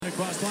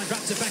cross line,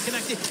 drops it back,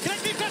 connecting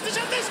across the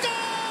shot, they score!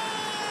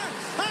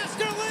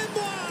 Oscar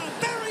Lindblom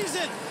buries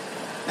it,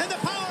 and the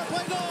power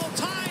play goal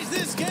ties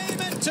this game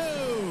in 2.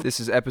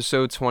 This is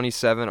episode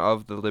 27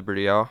 of the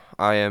Liberty Hour.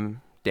 I am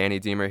Danny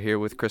Deemer here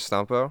with Chris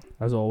Stumpo.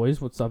 As always,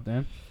 what's up,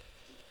 Dan?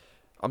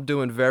 I'm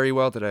doing very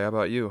well today. How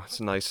about you? It's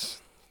a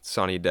nice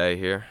sunny day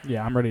here.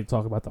 Yeah, I'm ready to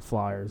talk about the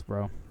Flyers,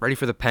 bro. Ready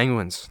for the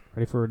Penguins.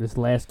 Ready for this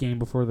last game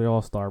before the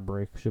All-Star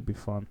break. Should be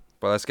fun.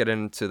 But let's get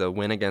into the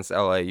win against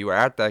LA. You were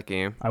at that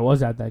game. I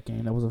was at that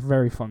game. That was a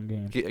very fun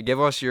game. Give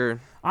us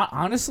your...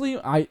 Honestly,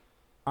 I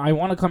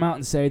want to come out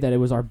and say that it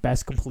was our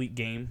best complete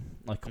game,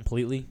 like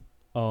completely,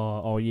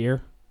 all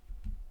year.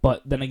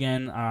 But then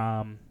again,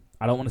 I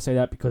don't want to say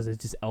that because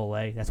it's just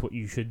LA. That's what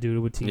you should do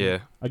to a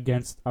team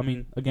against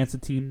a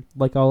team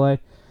like LA.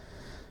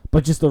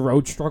 But just the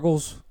road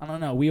struggles, I don't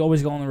know. We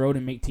always go on the road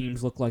and make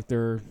teams look like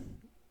they're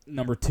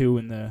number 2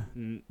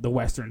 in the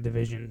Western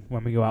Division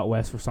when we go out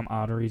west for some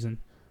odd reason.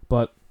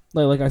 But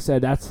like I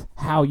said, that's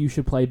how you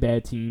should play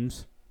bad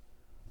teams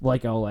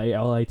like LA.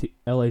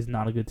 LA's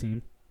not a good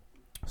team.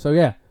 So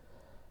yeah,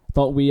 I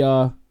thought we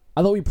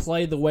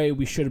played the way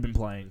we should have been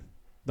playing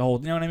the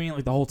whole. You know what I mean?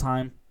 Like the whole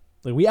time.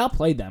 Like we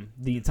outplayed them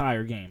the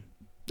entire game.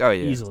 Oh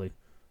yeah, easily.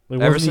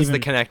 Like, ever since the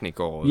Konechny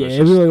goal. Yeah,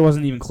 it really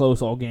wasn't even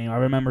close all game. I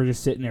remember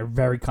just sitting there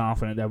very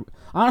confident that.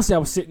 Honestly, I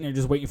was sitting there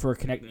just waiting for a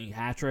Konechny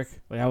hat trick.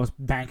 Like I was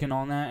banking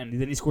on that,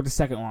 and then he scored the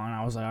second one. And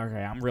I was like,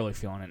 okay, I'm really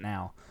feeling it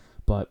now.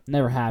 But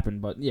never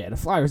happened. But yeah, the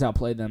Flyers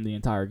outplayed them the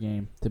entire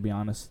game, to be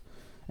honest.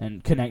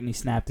 And Konechny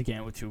snapped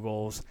again with 2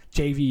 goals.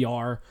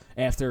 JVR,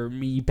 after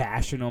me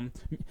bashing him,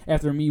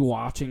 after me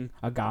watching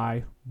a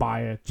guy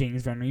buy a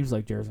James Van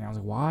Riemsdyk jersey, I was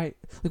like, why?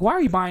 Like, why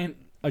are you buying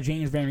a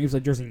James Van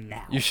Riemsdyk jersey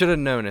now? You should have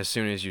known as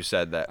soon as you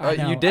said that. I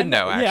know. You did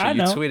know, actually. Yeah, I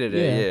know. You tweeted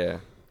it, yeah.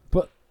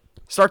 But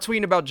start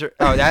tweeting about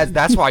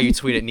that's why you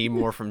tweeted need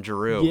more from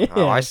Giroux. Yeah.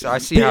 Oh, I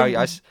see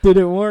how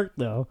didn't work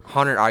though.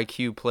 100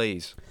 IQ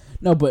plays.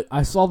 No, but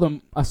I saw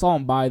him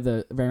buy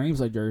the Van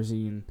Riemsdyk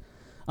jersey, and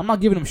I'm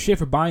not giving him shit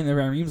for buying the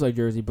Van Riemsdyk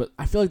jersey, but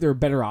I feel like there are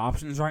better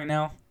options right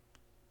now.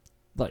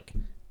 Like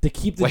to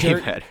keep the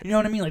jersey, you know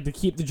what I mean? Like to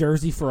keep the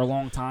jersey for a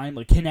long time.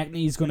 Like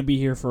Konechny's going to be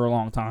here for a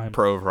long time.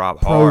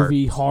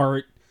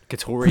 Hart,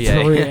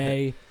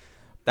 Couturier.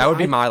 That would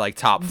be my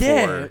top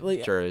 4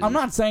 jerseys. I'm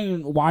not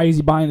saying why is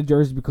he buying the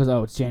jersey because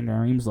it's James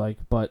Van Riemsdyk,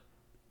 but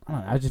I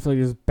don't know. I just feel like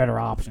there's better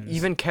options.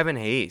 Even Kevin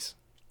Hayes.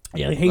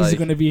 Yeah, Hayes is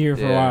going to be here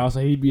for a while, so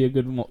he'd be a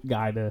good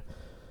guy to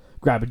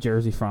grab a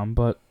jersey from.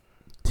 But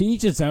to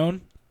each its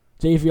own.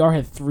 JVR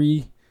had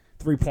 3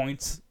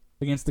 points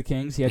against the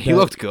Kings. He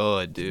looked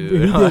good,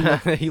 dude.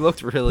 He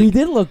looked really. He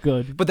did look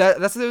good. But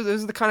those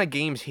are the kind of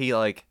games he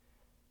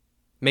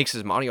makes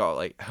his money off.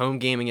 Like home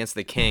game against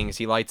the Kings,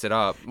 he lights it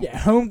up. Yeah,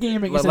 home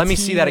game against. Let me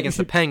see that against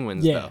the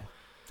Penguins, though.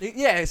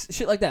 Yeah, it's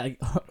shit like that.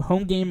 Like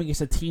home game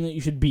against a team that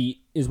you should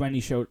beat is when he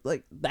showed.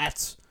 Like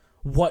that's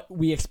what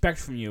we expect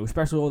from you,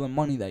 especially all the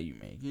money that you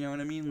make. You know what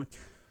I mean? Like,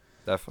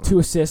 definitely. 2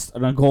 assists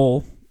and a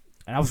goal.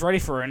 And I was ready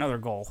for another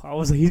goal. I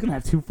was like, he's going to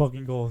have 2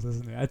 fucking goals,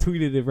 isn't he? I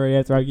tweeted it right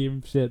after I gave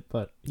him shit,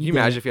 but... Can you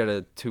imagine if he had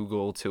a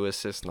 2-goal,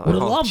 2-assist night? Would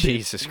have loved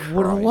Jesus Christ.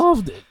 Would have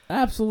loved it.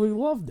 Absolutely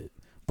loved it.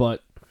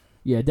 But,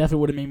 yeah, definitely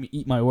would have made me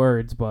eat my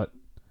words, but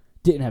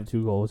didn't have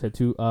 2 goals. Had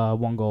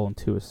 1 goal and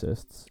 2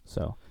 assists.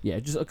 So,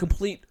 yeah, just a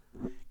complete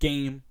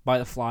game by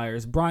the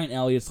Flyers. Brian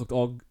Elliott's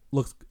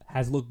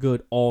has looked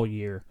good all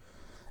year.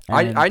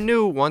 I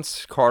knew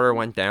once Carter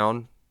went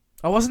down...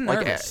 I wasn't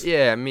nervous.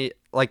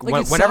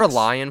 Whenever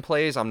Lyon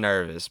plays, I'm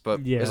nervous.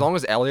 But as long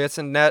as Elliott's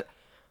in net,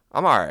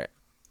 I'm all right.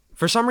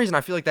 For some reason,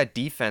 I feel like that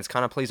defense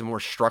kind of plays a more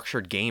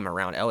structured game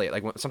around Elliott.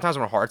 Like sometimes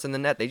when Hart's in the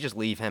net, they just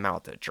leave him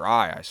out to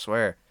dry, I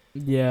swear.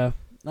 Yeah.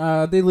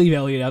 They leave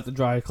Elliott out to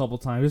dry a couple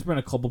times. There's been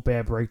a couple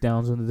bad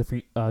breakdowns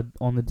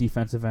on the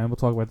defensive end. We'll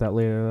talk about that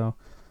later, though.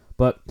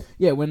 But,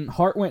 yeah, when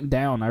Hart went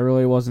down, I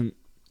really wasn't...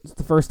 It's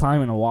the first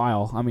time in a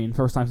while. I mean,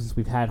 first time since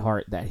we've had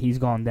Hart that he's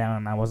gone down,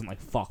 and I wasn't like,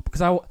 fuck.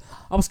 Because I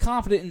was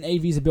confident in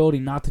AV's ability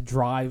not to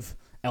drive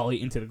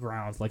Elliott into the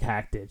ground like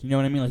Hack did. You know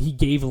what I mean? Like, he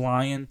gave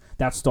Lyon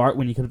that start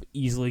when you could have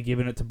easily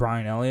given it to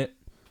Brian Elliott.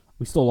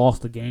 We still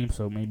lost the game,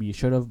 so maybe you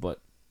should have. But,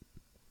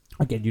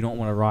 again, you don't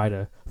want to ride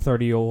a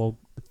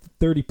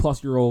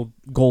 30-plus-year-old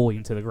goalie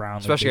into the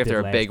ground. Especially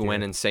after a big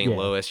win in St.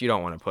 Louis. You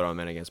don't want to put him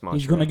in against Montreal.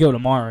 He's going to go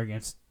tomorrow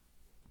against...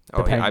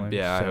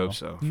 Penguins, I hope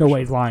so. No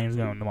way Lions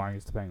going tomorrow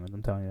against the Penguins.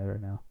 I'm telling you that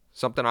right now.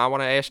 Something I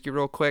want to ask you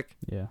real quick.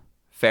 Yeah.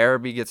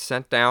 Farabee gets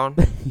sent down.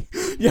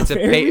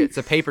 It's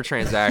a paper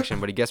transaction,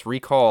 but he gets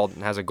recalled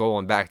and has a goal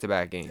in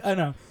back-to-back games. I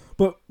know.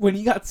 But when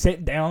he got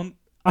sent down,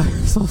 I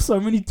saw so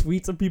many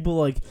tweets of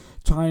people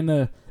trying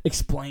to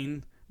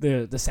explain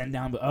the send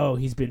down, but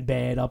he's been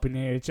bad up in the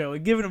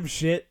NHL, giving him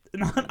shit.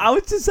 And I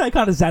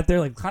kind of sat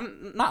there kind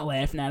of not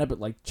laughing at it, but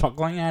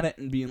chuckling at it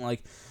and being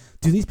like,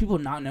 do these people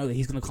not know that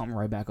he's going to come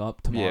right back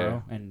up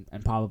tomorrow and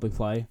probably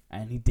play?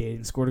 And he did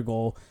and scored a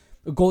goal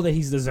that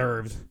he's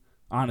deserved,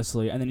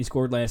 honestly. And then he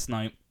scored last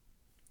night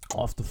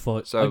off the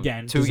foot. So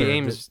again, 2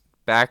 games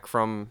back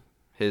from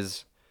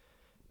his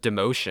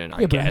demotion,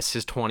 I guess,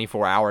 his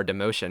 24-hour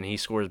demotion. He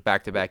scores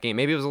back-to-back game.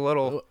 Maybe it was a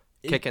little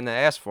kicking the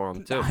ass for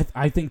him too.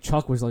 I think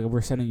Chuck was like,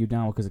 we're sending you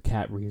down because of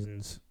cat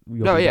reasons.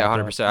 No, yeah,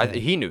 100%.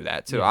 He knew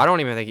that too. Yeah. I don't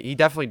even think he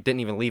definitely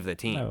didn't even leave the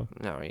team.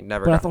 No, he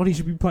never. But I thought he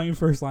should be playing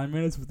first line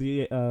minutes with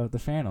the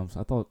Phantoms.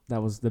 I thought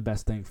that was the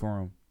best thing for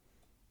him.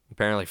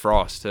 Apparently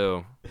Frost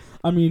too.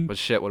 I mean, but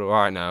shit, what do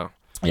I know?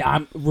 Yeah,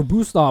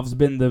 Robustov's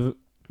been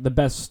the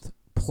best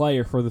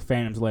player for the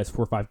Phantoms the last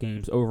 4 or 5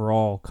 games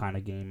overall kind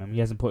of game. I mean, he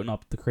hasn't put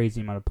up the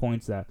crazy amount of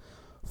points that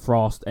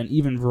Frost and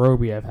even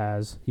Vorobiev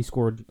has. He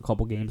scored a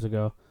couple games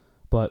ago,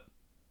 but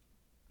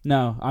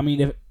no, I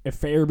mean if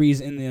Farabee's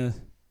in the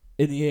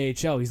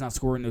AHL, he's not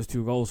scoring those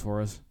 2 goals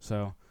for us.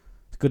 So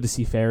it's good to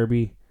see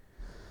Farabee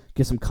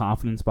get some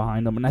confidence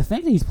behind him, and I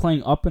think that he's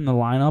playing up in the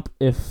lineup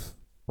if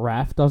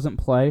Raff doesn't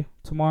play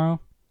tomorrow,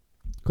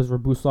 because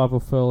Robustov will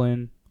fill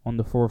in on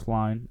the 4th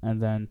line,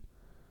 and then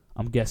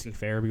I'm guessing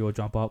Farabee will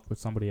jump up with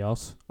somebody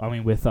else. I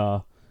mean, with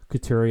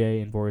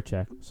Couturier and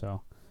Voracek.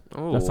 So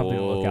that's something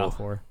to look out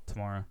for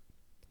tomorrow.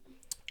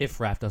 If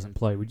Raff doesn't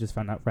play, we just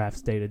found out Raff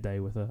stayed today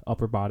with an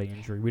upper body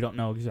injury. We don't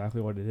know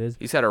exactly what it is.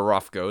 He's had a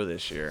rough go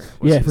this year.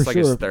 Yeah, for like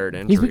sure. His 3rd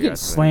injury. He's been getting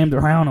slammed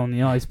around on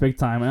the ice big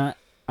time, and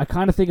I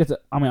kind of think it's.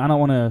 I mean, I don't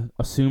want to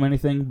assume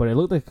anything, but it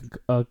looked like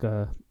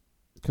a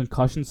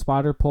concussion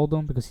spotter pulled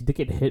him because he did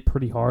get hit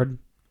pretty hard.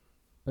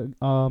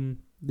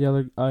 The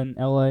other in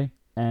LA,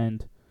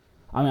 and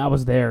I mean I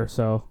was there,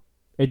 so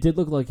it did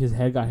look like his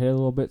head got hit a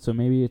little bit. So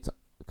maybe it's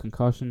a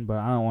concussion, but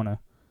I don't want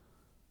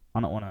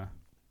to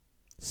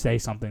say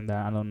something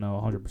that I don't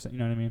know 100%. You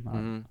know what I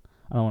mean?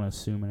 I don't want to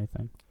assume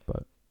anything.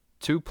 But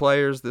 2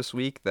 players this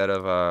week that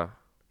have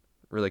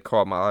really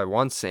caught my eye.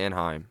 One,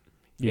 Sanheim.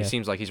 He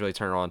seems like he's really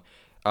turned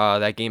on.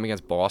 That game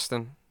against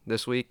Boston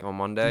this week on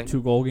Monday.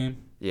 2-goal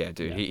game. Yeah,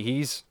 dude.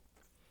 Yeah.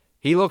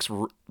 He looks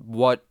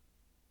what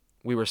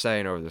we were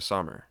saying over the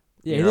summer.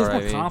 Yeah, he looks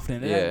more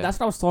confident. Yeah. That's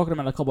what I was talking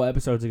about a couple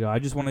episodes ago. I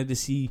just wanted to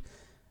see.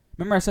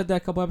 Remember I said that a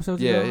couple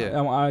episodes ago?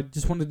 Yeah. I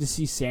just wanted to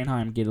see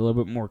Sanheim get a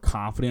little bit more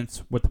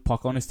confidence with the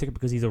puck on his stick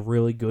because he's a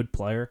really good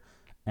player.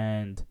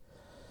 And,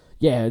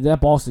 yeah,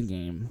 that Boston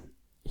game,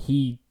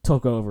 he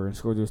took over and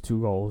scored those 2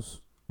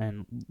 goals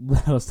and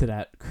led us to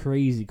that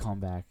crazy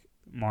comeback.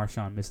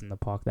 Marchand missing the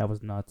puck. That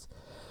was nuts.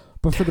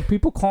 But for the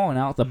people calling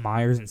out the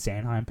Myers and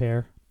Sanheim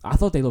pair, I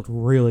thought they looked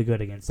really good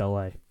against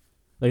LA.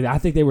 Like, I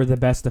think they were the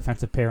best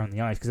defensive pair on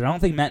the ice because I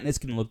don't think Matt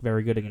Niskanen looked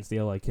very good against the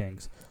LA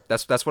Kings.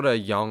 That's what a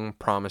young,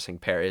 promising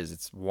pair is.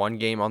 It's one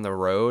game on the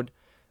road.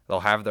 They'll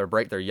have their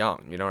break. They're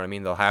young. You know what I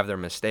mean? They'll have their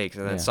mistakes.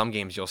 And then some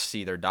games you'll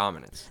see their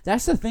dominance.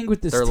 That's the thing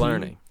with this They're team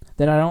learning.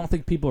 That I don't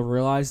think people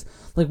realize.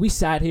 Like, we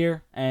sat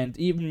here, and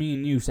even me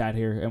and you sat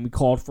here, and we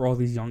called for all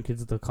these young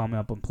kids to come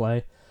up and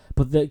play.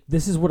 But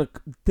this is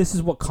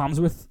what comes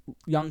with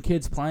young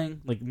kids playing.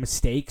 Like,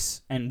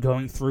 mistakes and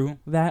going through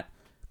that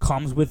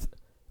comes with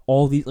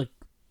all these, like,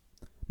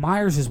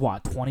 Myers is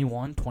what,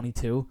 21,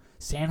 22?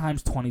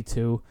 Sanheim's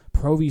 22.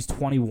 Provy's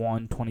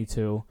 21,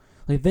 22.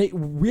 Like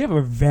we have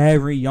a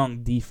very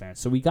young defense,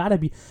 so we gotta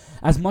be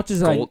as much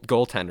as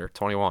goaltender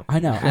 21. I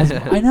know,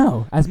 I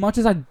know. As much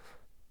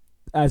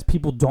as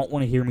people don't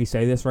want to hear me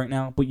say this right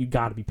now, but you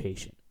gotta be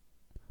patient.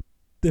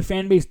 The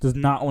fan base does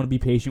not want to be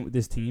patient with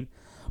this team,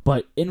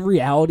 but in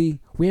reality,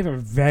 we have a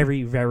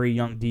very, very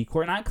young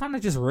D-core, and I kind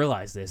of just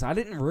realized this. I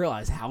didn't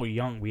realize how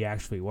young we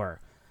actually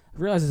were. I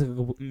realized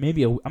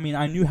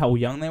I knew how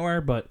young they were,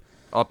 but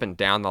up and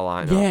down the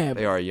lineup,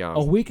 they are young.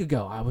 A week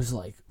ago, I was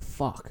like,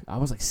 fuck. I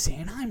was like,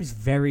 Sanheim is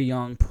very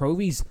young.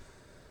 Provy's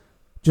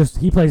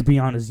he plays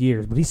beyond his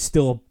years, but he's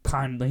still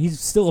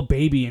a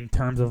baby in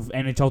terms of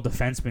NHL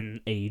defenseman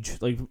age.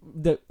 Like,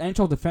 the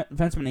NHL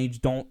defenseman age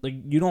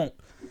you don't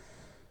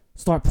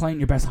start playing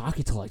your best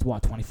hockey till, like,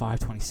 what, 25,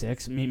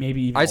 26?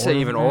 Maybe even I'd say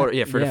even older.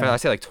 Yeah, defense,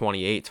 I'd say like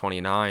 28,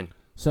 29.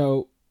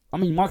 So, I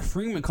mean, Mark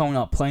Freeman coming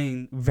up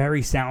playing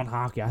very sound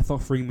hockey. I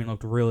thought Freeman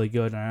looked really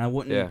good, and I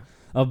wouldn't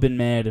have been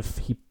mad if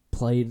he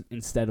played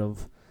instead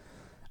of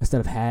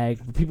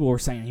Hag. People were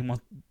saying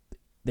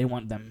they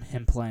want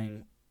him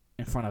playing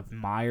in front of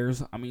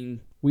Myers. I mean,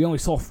 we only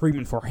saw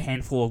Freeman for a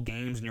handful of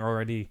games, and you're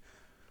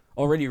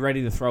already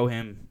ready to throw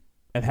him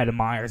ahead of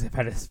Myers,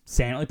 ahead of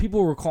Sanheim. Like,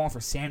 people were calling for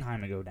Sanheim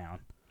to go down.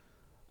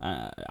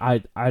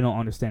 I don't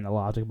understand the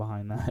logic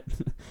behind that.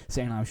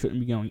 Sanheim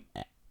shouldn't be going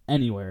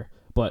anywhere.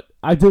 But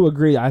I do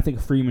agree. I think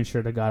Freeman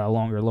should have got a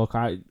longer look.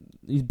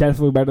 He's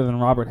definitely better than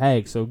Robert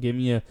Hagg. So give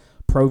me a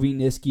Provy,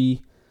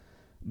 Niski,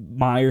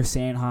 Meyer,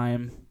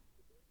 Sanheim,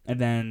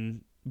 and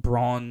then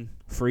Braun,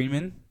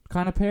 Freeman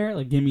kind of pair.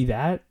 Like, give me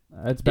that.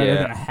 That's better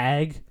than a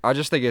Hagg. I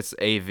just think it's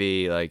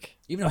AV. Like,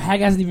 even though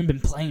Hagg hasn't even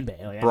been playing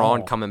bad. Like,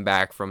 Braun coming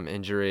back from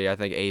injury. I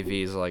think AV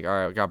is like, all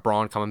right, we got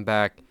Braun coming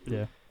back.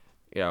 Yeah.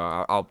 You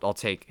know, I'll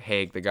take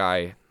Hagg, the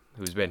guy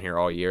who's been here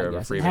all year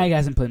over Freeman. Hagg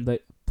hasn't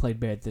played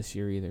bad this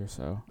year either,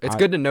 so it's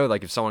good to know,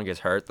 like, if someone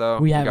gets hurt, though,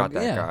 we got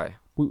that guy.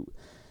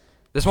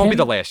 This won't be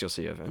the last you'll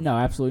see of him. No,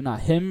 absolutely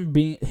not.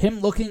 Him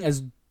looking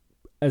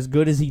as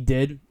good as he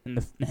did in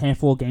the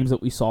handful of games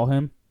that we saw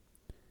him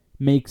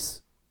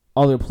makes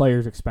other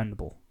players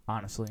expendable,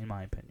 honestly, in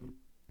my opinion.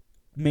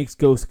 Makes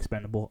Ghost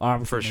expendable,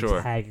 obviously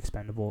makes Hagg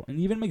expendable, and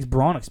even makes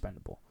Braun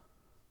expendable,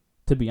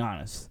 to be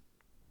honest.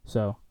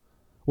 So,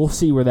 we'll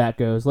see where that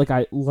goes.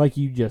 Like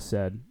you just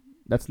said,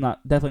 that's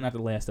definitely not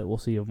the last that we'll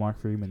see of Mark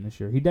Friedman this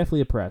year. He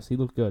definitely impressed. He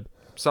looked good.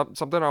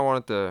 Something I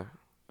wanted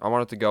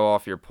to go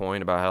off your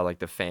point about how like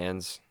the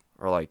fans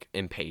are like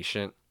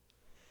impatient.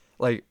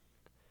 Like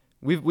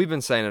we've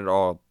been saying it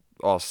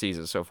all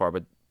season so far,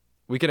 but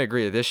we can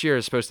agree that this year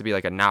is supposed to be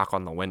like a knock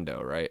on the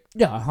window, right?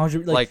 Yeah,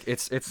 100. Like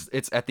it's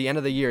at the end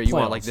of the year, you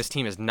want like this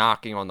team is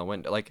knocking on the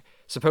window. Like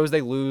suppose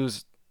they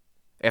lose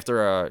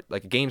after a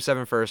game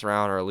 7 first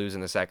round or lose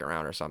in the second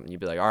round or something. You'd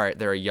be like, all right,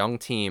 they're a young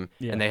team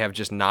and they have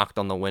just knocked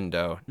on the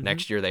window. Mm-hmm.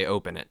 Next year they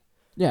open it.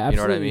 Yeah,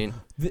 absolutely. You know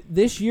what I mean?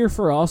 This year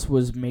for us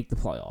was make the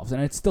playoffs,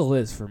 and it still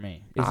is for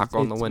me. Knock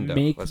on the window.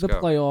 Make Let's the go.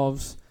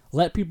 playoffs.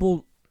 Let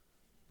people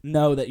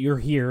know that you're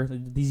here.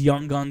 These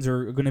young guns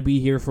are going to be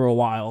here for a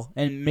while,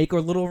 and make a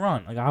little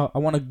run. Like I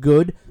want a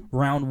good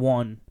round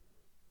 1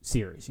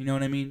 series. You know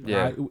what I mean?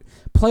 Yeah.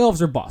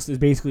 Playoffs or bust is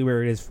basically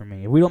where it is for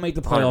me. If we don't make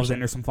the playoffs, 100%. then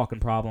there's some fucking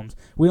problems.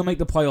 We don't make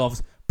the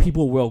playoffs,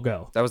 people will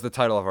go. That was the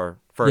title of our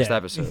first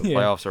episode, Yeah.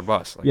 Playoffs or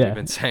Bust. Like we've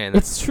been saying that.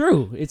 It's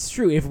true. It's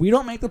true. If we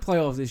don't make the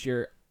playoffs this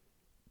year,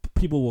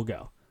 people will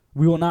go.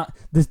 We will not.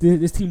 This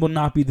team will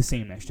not be the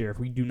same next year if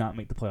we do not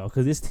make the playoffs.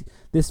 Because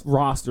this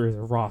roster is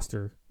a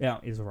roster. Yeah,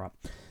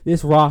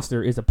 this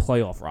roster is a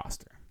playoff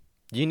roster.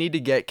 You need to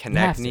get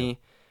Konechny.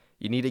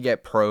 You need to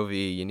get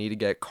Provy. You need to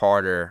get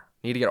Carter.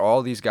 You need to get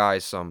all these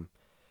guys some.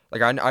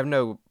 Like I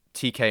know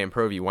TK and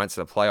Provy went to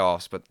the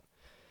playoffs, but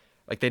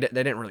like they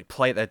didn't really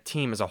play. That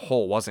team as a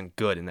whole wasn't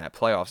good in that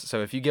playoffs.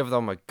 So if you give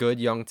them a good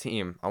young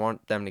team, I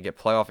want them to get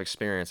playoff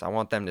experience. I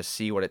want them to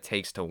see what it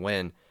takes to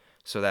win,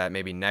 so that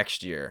maybe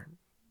next year.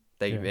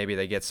 Maybe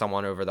they get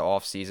someone over the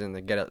off season.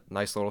 They get a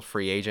nice little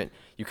free agent.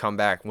 You come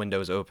back,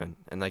 windows open,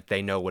 and like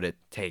they know what it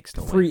takes to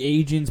win. Free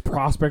agents,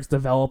 prospects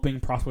developing,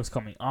 prospects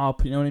coming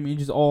up. You know what I mean?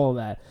 Just all of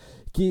that.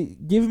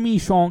 Give me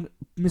Sean,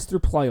 Mr.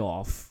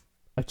 Playoff,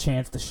 a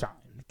chance to shine.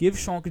 Give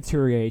Sean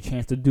Couturier a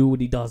chance to do what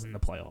he does in the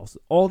playoffs.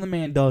 All the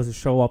man does is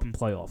show up in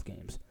playoff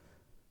games.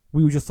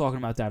 We were just talking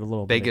about that a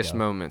little bit Biggest ago.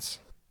 moments.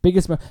 We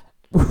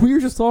were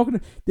just talking.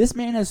 This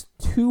man has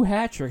 2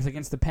 hat tricks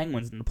against the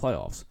Penguins in the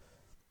playoffs.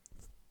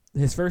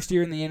 His first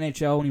year in the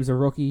NHL, when he was a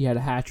rookie, he had a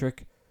hat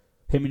trick.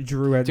 Him and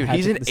Giroux had a hat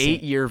trick. Dude, he's an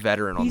 8-year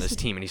veteran on this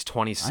team, and he's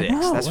 26.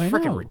 That's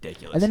freaking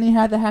ridiculous. And then he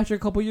had the hat trick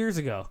a couple years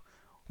ago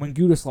when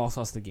Gudas lost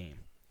us the game.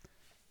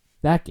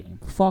 That game.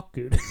 Fuck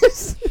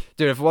Gudas.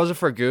 Dude, if it wasn't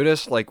for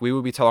Gudas, like, we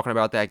would be talking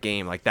about that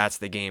game. Like, that's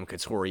the game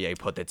Couturier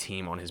put the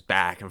team on his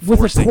back and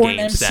forced the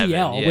game 7.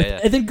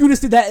 Yeah. And then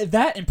Gudas did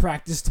that in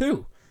practice,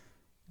 too.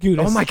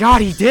 Gudas. Oh, my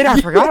God, he did.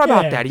 I forgot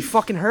about that. He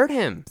fucking hurt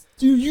him.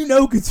 Dude, you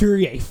know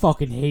Couturier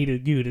fucking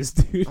hated Gudas,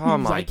 dude. Oh,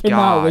 my God. I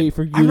cannot wait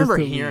for Gudas. I remember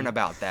hearing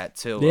about that,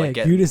 too. Yeah, like,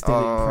 Gudas did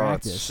it in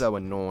practice. It's so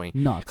annoying.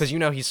 Nuts. Because,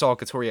 he saw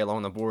Couturier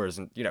along the boards,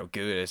 and,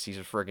 Gudas, he's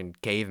a freaking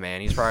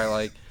caveman. He's probably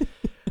like,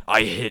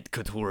 I hit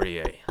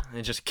Couturier.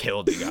 And just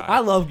killed the guy. I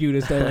love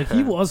Gudas, though. Like,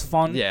 he was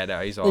fun. Yeah,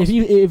 no, he's awesome.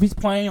 If he's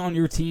playing on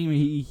your team,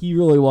 he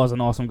really was an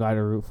awesome guy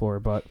to root for,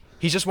 but...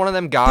 He's just one of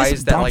them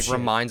guys that, like,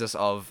 reminds us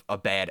of a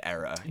bad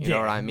era. You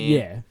know what I mean?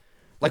 Yeah.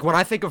 Like, when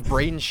I think of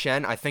Braden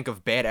Shen, I think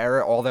of bad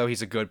era, although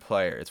he's a good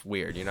player. It's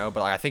weird, But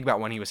like, I think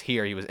about when he was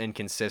here, he was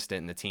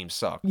inconsistent and the team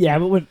sucked. Yeah,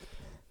 but when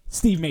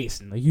Steve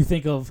Mason, like, you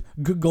think of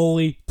good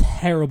goalie,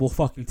 terrible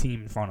fucking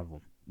team in front of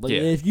him. Like,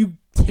 if you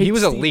take he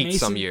was Steve elite Mason,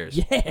 some years.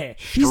 Yeah.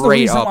 He's Straight the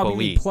reason up why we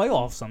elite. made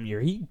playoffs some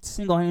year. He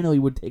single-handedly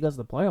would take us to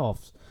the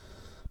playoffs.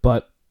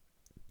 But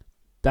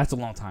that's a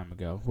long time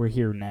ago. We're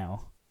here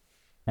now.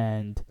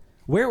 And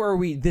where were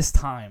we this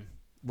time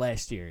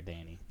last year,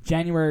 Danny?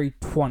 January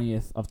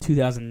 20th of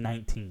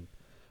 2019.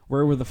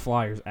 Where were the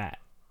Flyers at?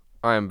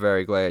 I am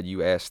very glad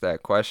you asked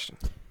that question.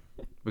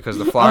 Because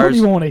the I Flyers don't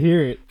even want to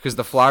hear it. Because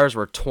the Flyers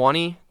were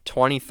 20,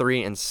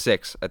 23, and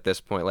 6 at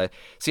this point.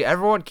 See,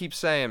 everyone keeps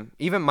saying,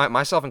 even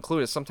myself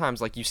included,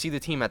 sometimes like you see the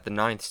team at the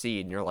 9th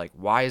seed and you're like,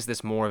 why is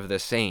this more of the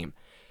same?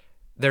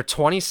 They're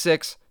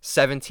 26,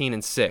 17,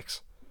 and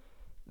 6.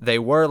 They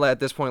were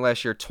at this point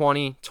last year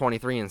 20,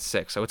 23, and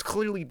 6. So it's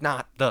clearly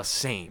not the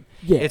same.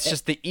 Yeah, it's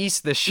just the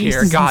East this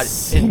year got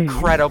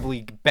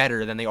incredibly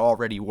better than they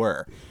already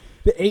were.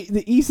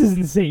 The East is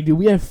insane, dude.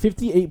 We have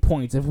 58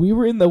 points. If we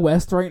were in the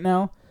West right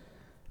now,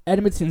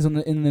 Edmonton's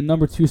in the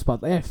number 2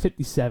 spot. They have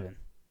 57.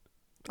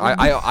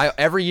 I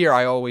every year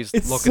I always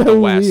look so at the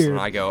West weird. and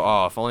I go,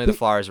 oh, if only the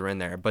Flyers were in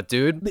there. But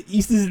dude, the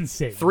East is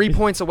insane. 3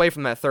 points away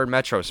from that 3rd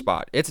Metro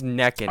spot. It's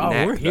neck and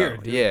neck. We're here,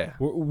 dude. Yeah,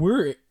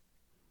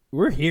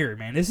 we're here,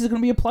 man. This is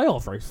gonna be a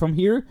playoff race from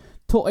here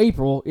till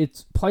April.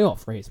 It's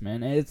playoff race,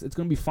 man. It's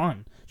gonna be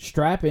fun.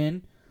 Strap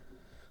in.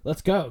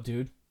 Let's go,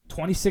 dude.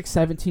 26,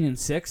 17, and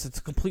 6. It's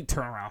a complete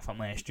turnaround from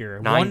last year.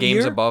 9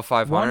 games above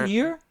 500. 1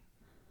 year.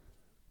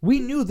 We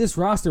knew this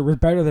roster was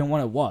better than what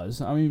it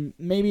was. I mean,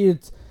 maybe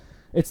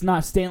it's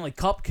not Stanley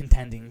Cup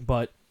contending,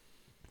 but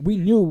we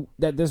knew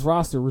that this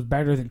roster was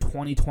better than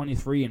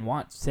 2023 and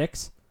what,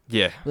 6?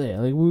 Yeah.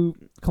 Yeah,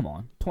 come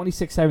on.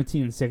 26,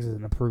 17, and 6 is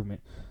an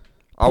improvement.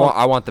 I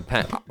want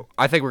the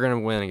I think we're gonna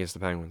win against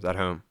the Penguins at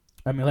home.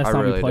 I mean, last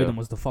time we played them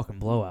was the fucking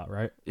blowout,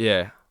 right?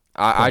 Yeah.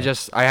 I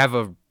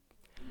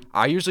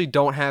I usually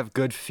don't have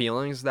good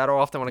feelings that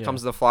often when it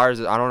comes to the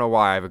Flyers. I don't know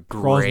why. I have a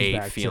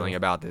great feeling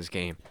about this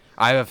game.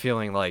 I have a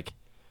feeling like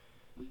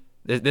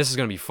this is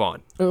going to be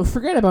fun.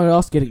 Forget about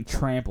us getting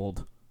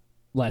trampled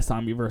last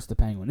time we versed the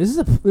Penguins.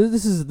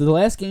 This is the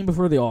last game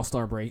before the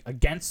All-Star break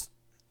against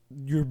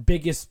your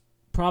biggest,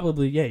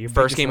 probably, your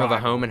first game rival. of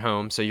a home and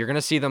home, so you're going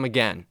to see them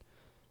again.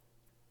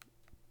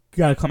 You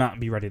got to come out and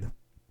be ready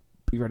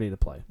to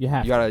play. You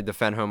got to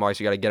defend home ice.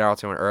 You got to get out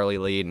to an early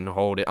lead and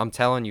hold it. I'm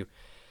telling you,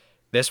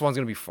 this one's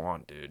going to be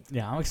fun, dude.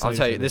 Yeah, I'm excited. I'll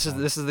tell you, this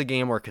is the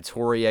game where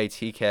Couturier,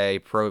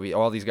 TK, Proby,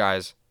 all these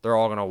guys, they're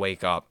all going to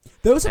wake up.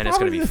 Those are and it's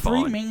probably gonna be the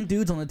three fun. main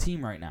dudes on the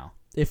team right now.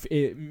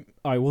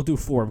 All right, we'll do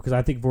 4 because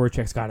I think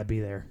Voracek's got to be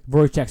there.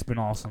 Voracek's been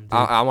awesome, dude.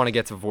 I want to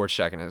get to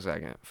Voracek in a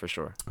second, for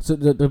sure. So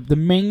the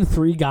main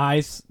 3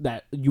 guys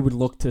that you would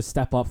look to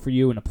step up for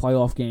you in a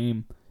playoff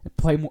game,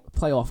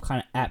 playoff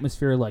kind of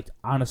atmosphere, like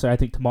honestly I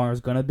think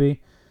tomorrow's going to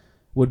be,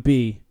 would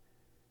be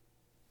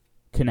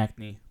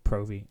Konechny,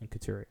 Provy, and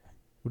Couturier.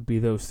 Would be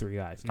those 3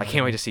 guys. I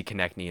can't wait to see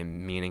Konechny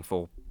in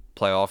meaningful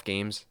playoff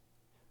games.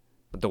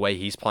 The way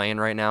he's playing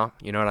right now,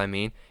 you know what I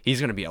mean? He's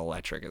going to be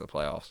electric in the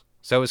playoffs.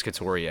 So is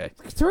Couturier.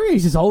 Couturier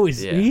is just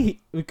always... Yeah.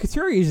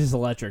 Couturier is just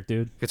electric,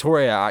 dude.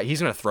 Couturier, he's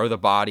going to throw the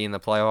body in the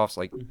playoffs.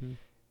 Like,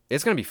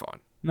 It's going to be fun.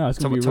 No, it's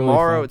going to be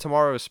tomorrow, really fun.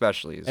 Tomorrow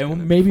especially is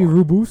and maybe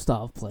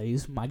Rubustov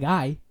plays, my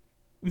guy.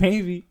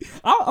 Maybe.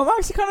 I'm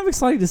actually kind of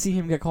excited to see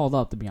him get called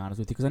up, to be honest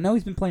with you, because I know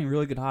he's been playing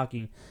really good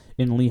hockey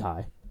in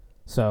Lehigh.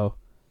 So,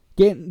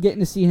 getting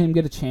to see him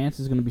get a chance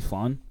is going to be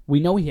fun. We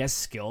know he has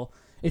skill.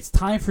 It's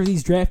time for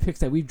these draft picks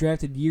that we've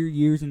drafted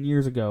years and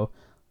years ago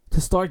to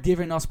start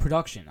giving us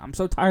production. I'm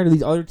so tired of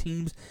these other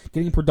teams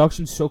getting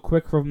production so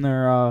quick from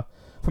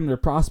their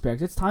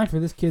prospects. It's time for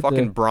this kid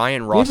Fucking to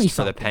Brian Rust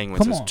for the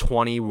Penguins has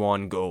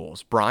 21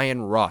 goals.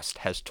 Brian Rust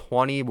has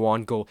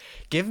 21 goals.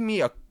 Give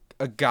me a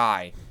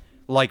guy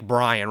like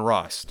Brian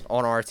Rust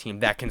on our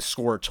team that can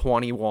score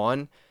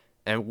 21,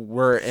 and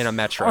we're in a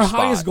metro Our spot.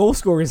 highest goal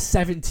scorer is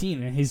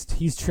 17, and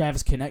he's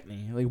Travis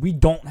Konechny. Like, we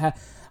don't have...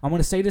 I'm going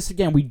to say this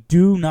again. We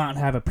do not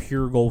have a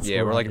pure goal scorer.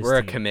 Yeah, we're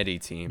a team. committee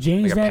team.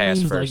 James like a Van pass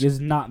Riemsdyk first. is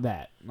not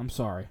that. I'm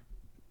sorry.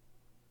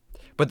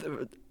 But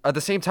at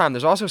the same time,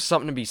 there's also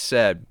something to be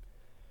said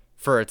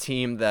for a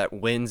team that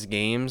wins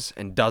games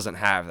and doesn't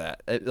have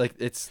that.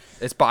 It's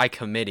by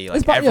committee.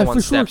 Like, everyone for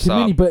sure, steps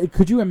committee, up. But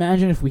could you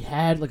imagine if we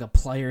had like a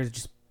player that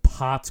just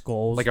pots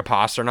goals? Like a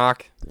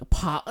Pasternak?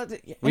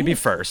 We'd be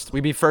first. We'd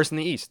be first in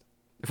the East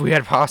if we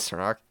had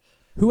Pasternak.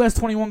 Who has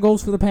 21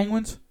 goals for the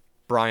Penguins?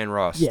 Brian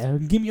Rust. Yeah,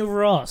 give me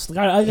Rust. He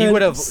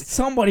would have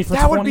somebody for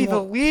that 21. would be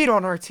the lead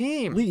on our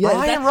team. Yeah,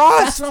 Brian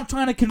Rust. That's what I'm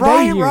trying to convey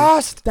Brian here.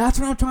 Rust. That's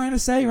what I'm trying to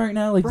say right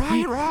now. Like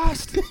Brian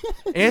Rust.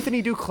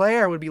 Anthony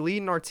Duclair would be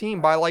leading our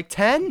team by like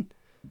 10.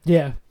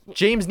 Yeah.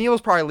 James Neal's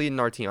probably leading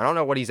our team. I don't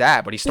know what he's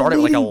at, but he started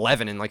like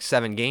 11 in like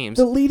 7 games.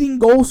 The leading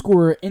goal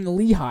scorer in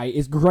Lehigh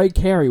is Greg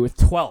Carey with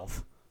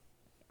 12.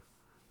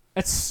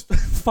 That's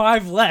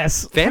 5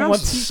 less.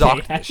 Phantoms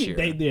suck this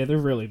year. They're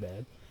really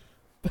bad.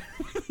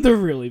 They're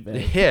really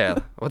bad. Yeah,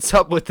 what's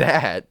up with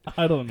that?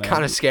 I don't know.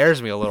 Kind of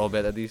scares me a little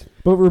bit that these.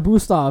 But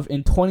Rubustov,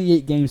 in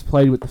 28 games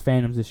played with the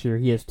Phantoms this year,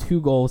 he has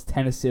 2 goals,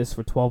 10 assists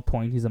for 12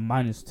 points. He's a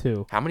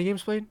 -2. How many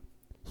games played?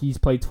 He's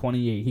played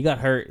 28. He got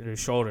hurt in his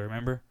shoulder,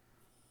 remember?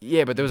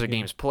 Yeah, but those are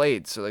games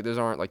played, so like those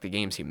aren't like the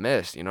games he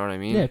missed. You know what I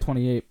mean? Yeah,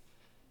 28.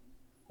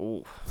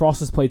 Ooh. Frost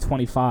has played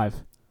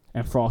 25,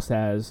 and Frost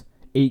has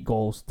 8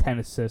 goals, 10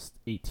 assists,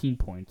 18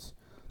 points.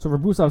 So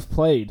Rubustov's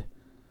played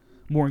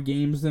more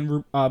games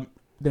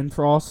than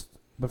Frost,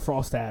 but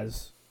Frost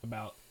has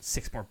about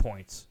 6 more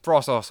points.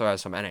 Frost also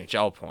has some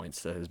NHL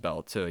points to his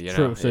belt too. You know.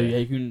 True. So yeah,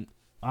 you can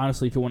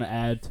honestly, if you want to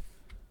add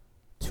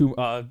 2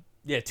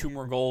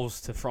 more goals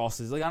to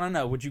Frost's, like I don't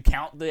know, would you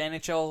count the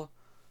NHL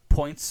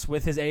points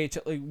with his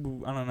AHL? Like,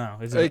 I don't know.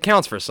 It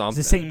counts for something.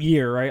 It's the same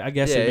year, right? I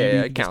guess.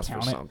 Yeah, it counts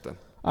for something.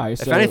 All right,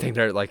 if anything,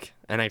 they're like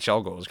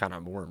NHL goals kind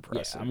of more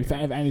impressive. Yeah, I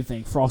mean, if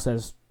anything, Frost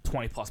has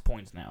 20+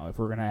 points now. If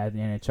we're gonna add the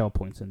NHL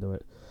points into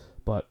it,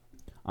 but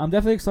I'm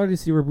definitely excited to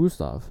see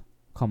Rubustov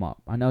come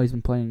up. I know he's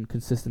been playing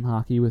consistent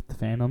hockey with the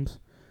Phantoms.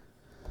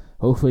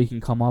 Hopefully, he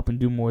can come up and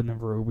do more than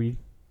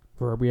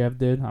Vorobiev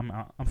did.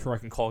 I'm sure I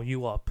can call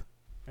you up,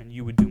 and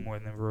you would do more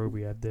than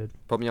Vorobiev did.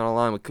 Put me on a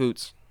line with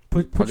Coots.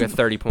 I'll get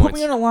 30 points. Put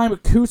me on a line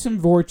with Coots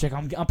and Voracek.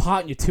 I'm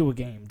potting you 2 a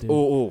game, dude.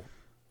 Ooh.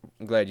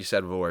 I'm glad you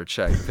said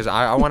Voracek because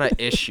I want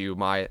to issue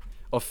my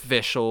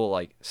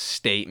official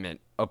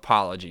statement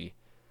apology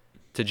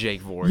to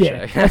Jake Voracek.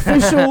 Yeah,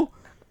 official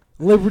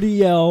Liberty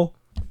Yell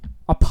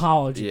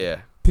apology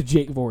to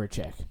Jake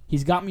Voracek.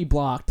 He's got me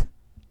blocked.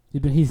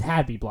 He's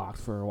had me blocked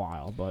for a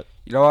while, but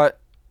you know what?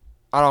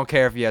 I don't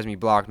care if he has me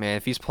blocked, man.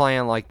 If he's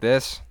playing like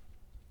this,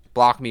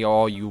 block me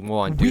all you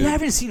want, dude. We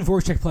haven't seen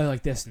Voracek play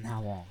like this in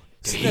how long?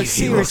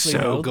 He looks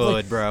so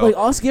good, bro. Like,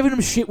 us giving him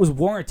shit was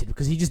warranted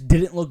because he just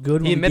didn't look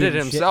good. He admitted it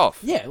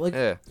himself. Shit.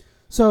 Yeah,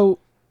 so,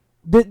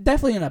 but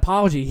definitely an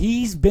apology.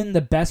 He's been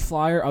the best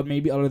Flyer, of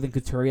maybe other than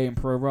Couturier and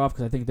Provorov,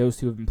 because I think those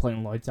two have been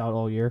playing lights out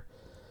all year.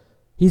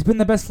 He's been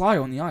the best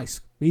Flyer on the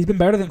ice. He's been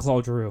better than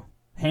Claude Giroux,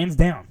 Hands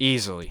down.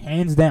 Easily.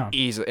 Hands down.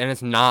 Easily. And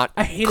it's not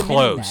I hate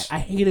close. I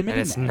hate him in that.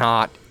 And it's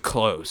not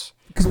close.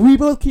 Because we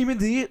both came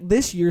into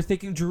this year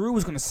thinking Giroux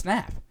was going to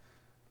snap.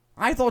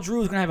 I thought Giroux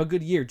was going to have a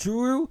good year.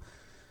 Giroux,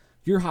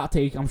 your hot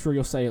take, I'm sure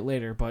you'll say it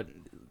later, but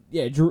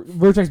yeah,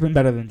 Voracek's been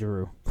better than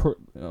Giroux.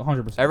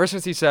 100%. Ever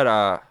since he said,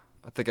 I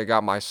think I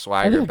got my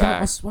swagger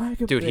back.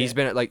 Dude, he's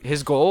been, like,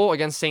 his goal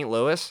against St.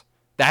 Louis,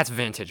 that's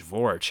vintage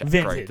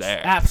Voracek right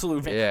there.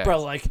 Absolute vintage. Yeah.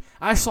 Bro, like,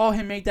 I saw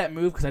him make that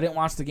move because I didn't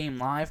watch the game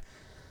live.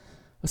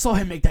 I saw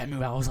him make that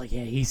move. I was like,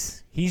 yeah,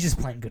 he's just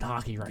playing good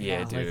hockey right now.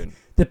 Yeah, dude.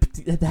 Like,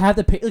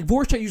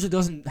 Voracek usually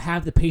doesn't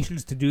have the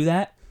patience to do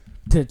that,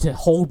 to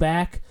hold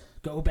back,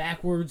 go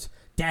backwards,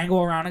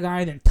 dangle around a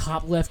guy, then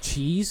top left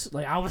cheese.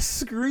 Like, I was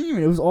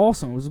screaming. It was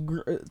awesome. It was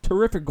a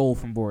terrific goal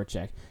from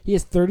Voracek. He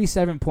has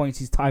 37 points.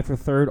 He's tied for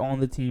third on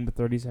the team with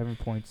 37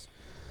 points.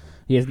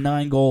 He has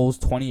 9 goals,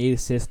 28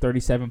 assists,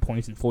 37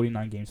 points in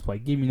 49 games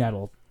played. Give me that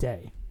all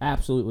day.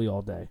 Absolutely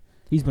all day.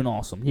 He's been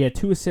awesome. He had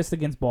 2 assists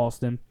against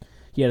Boston.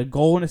 He had a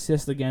goal and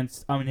assist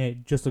against,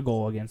 just a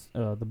goal against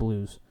the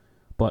Blues.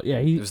 But yeah,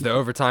 it was the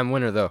overtime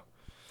winner, though.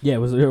 Yeah, it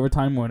was the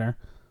overtime winner.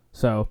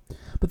 So,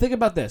 but think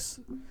about this.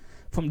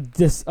 From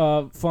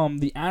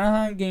the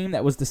Anaheim game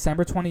that was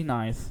December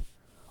 29th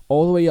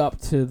all the way up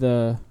to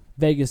the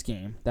Vegas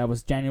game that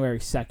was January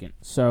 2nd.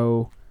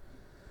 So,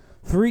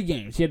 3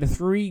 games. He had a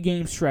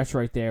 3-game stretch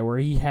right there where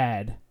he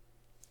had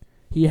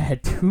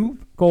 2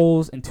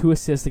 goals and 2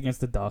 assists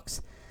against the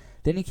Ducks.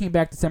 Then he came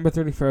back December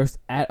 31st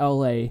at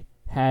LA,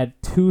 had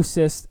 2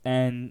 assists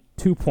and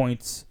 2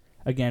 points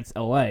against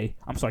LA.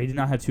 I'm sorry, he did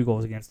not have 2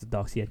 goals against the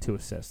Ducks. He had 2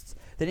 assists.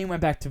 Then he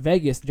went back to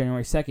Vegas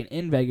January 2nd.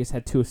 In Vegas,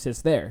 had 2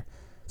 assists there.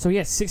 So he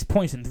had 6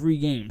 points in 3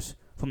 games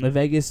from the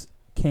Vegas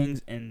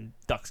Kings and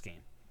Ducks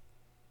game.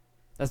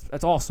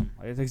 That's awesome.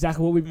 That's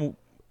exactly what we've been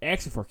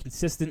asking for.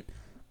 Consistent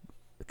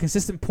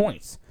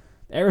points.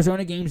 The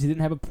Arizona games, he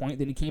didn't have a point.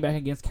 Then he came back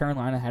against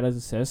Carolina, had his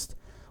assist.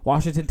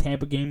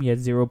 Washington-Tampa game, he had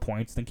 0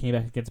 points. Then came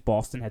back against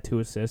Boston, had 2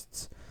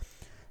 assists.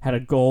 Had a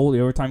goal,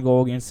 the overtime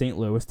goal against St.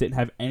 Louis. Didn't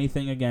have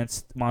anything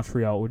against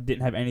Montreal. Or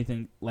didn't have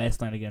anything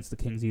last night against the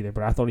Kings either.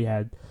 But I thought he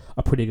had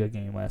a pretty good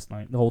game last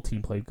night. The whole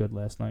team played good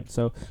last night.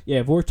 So,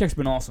 yeah, Voracek's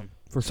been awesome,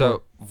 for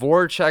sure. So,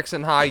 Voracek's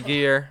in high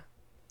gear.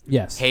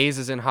 Yes. Hayes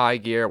is in high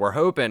gear. We're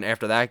hoping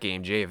after that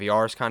game,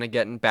 JVR's kind of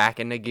getting back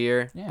into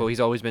gear. Yeah. But he's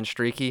always been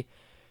streaky.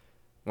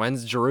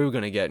 When's Giroux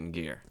going to get in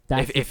gear?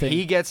 If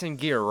he gets in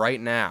gear right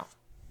now,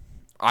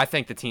 I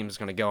think the team's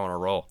going to go on a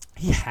roll.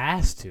 He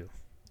has to.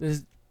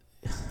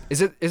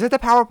 Is it the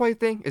power play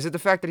thing? Is it the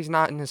fact that he's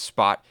not in his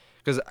spot?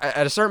 Because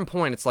at a certain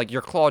point, it's like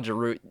you're Claude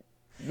Giroux.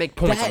 Make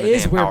points on the damn power play. That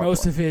is where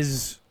most of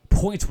his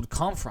points would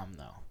come from,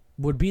 though.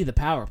 Would be the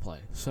power play.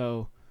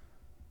 So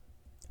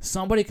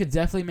somebody could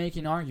definitely make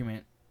an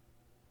argument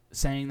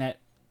saying that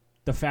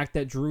the fact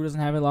that Giroux doesn't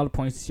have a lot of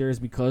points this year is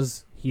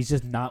because he's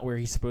just not where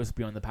he's supposed to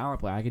be on the power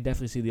play. I could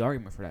definitely see the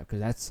argument for that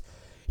because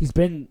he's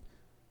been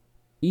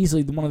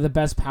easily one of the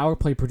best power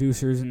play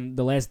producers in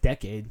the last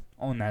decade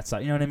on that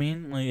side. You know what I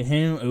mean? Like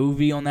him,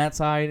 Ovi on that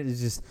side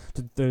is just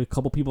the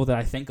couple people that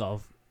I think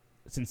of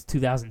since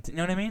 2010. You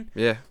know what I mean?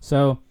 Yeah.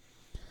 So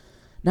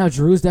now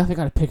Giroux's definitely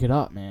got to pick it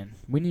up, man.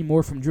 We need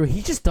more from Giroux.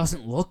 He just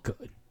doesn't look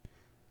good.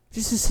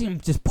 Just to see him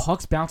just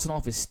pucks bouncing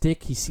off his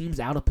stick, he seems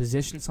out of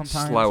position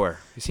sometimes. Slower.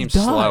 He seems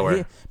slower.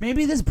 Yeah.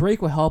 Maybe this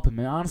break will help him.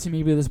 And honestly,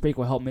 maybe this break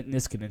will help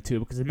Niskanen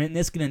too, because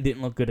Niskanen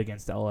didn't look good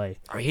against LA.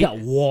 He got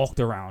walked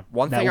around.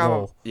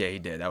 Yeah, he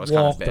did. That was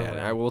kind of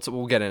bad.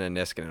 We'll get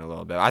into Niskanen in a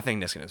little bit. I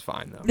think Niskanen's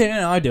fine though.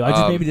 Yeah, no, I do. I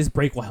just maybe this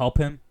break will help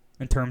him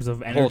in terms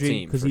of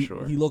energy, because he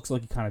looks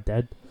like he's kind of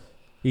dead.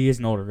 He is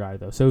an older guy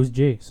though. So is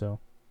G. So,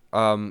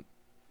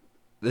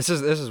 this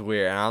is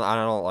weird, and I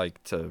don't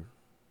like to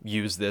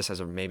use this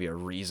as maybe a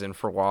reason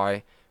for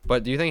why.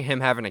 But do you think him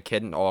having a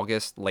kid in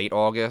August, late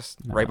August,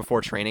 right before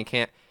training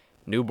camp,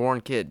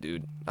 newborn kid,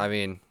 dude? I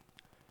mean,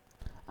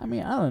 I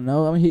don't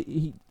know. I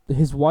mean,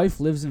 his wife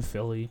lives in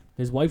Philly.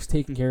 His wife's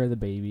taking care of the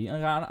baby.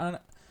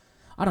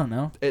 I don't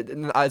know.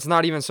 It's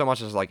not even so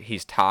much as like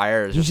he's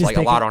tired. It's just like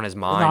a lot on his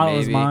mind. On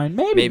his mind.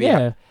 Maybe.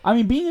 Yeah. I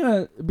mean,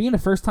 being a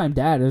first time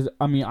dad is.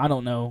 I mean, I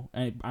don't know.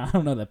 I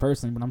don't know that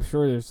personally, but I'm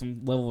sure there's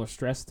some level of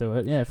stress to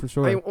it. Yeah, for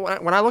sure. I mean,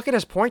 when I look at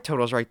his point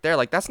totals right there,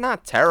 like that's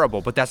not terrible,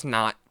 but that's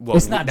not.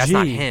 That's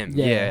not him.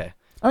 Yeah.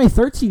 I mean,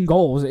 13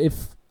 goals.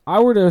 If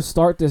I were to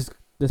start this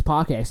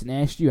podcast and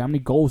ask you how many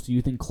goals do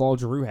you think Claude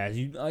Giroux has,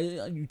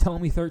 you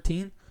telling me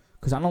 13?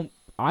 Because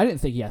I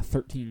didn't think he had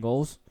 13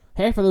 goals.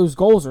 Half of those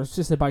goals are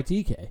assisted by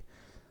TK.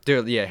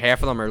 Dude, yeah,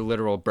 half of them are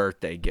literal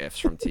birthday gifts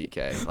from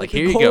TK. Like,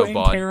 here you go,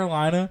 bud.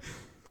 Carolina,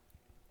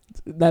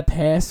 that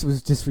pass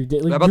was just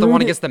ridiculous. How about the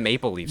one against the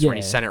Maple Leafs where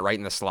he sent it right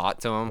in the slot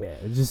to him? Yeah,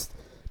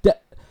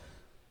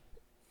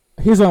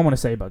 here's what I want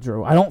to say about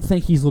Giroux. I don't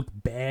think he's looked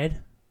bad,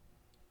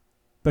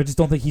 but I just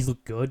don't think he's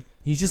looked good.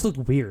 He's just looked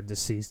weird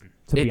this season,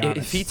 to be honest.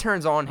 If he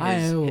turns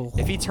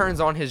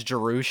on his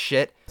Giroux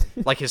shit,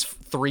 like his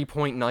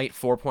 3-point night,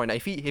 4-point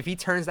night, if he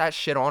turns that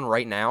shit on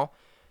right now,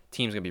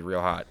 team's gonna be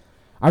real hot.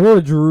 I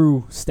wrote a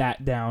Giroux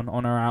stat down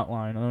on our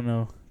outline. I don't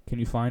know. Can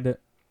you find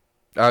it?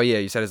 Oh yeah,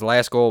 you said his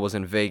last goal was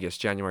in Vegas,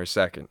 January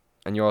 2nd.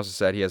 And you also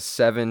said he has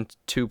 7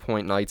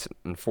 2-point nights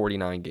in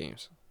 49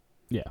 games.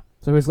 Yeah.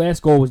 So his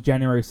last goal was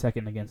January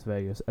 2nd against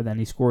Vegas, and then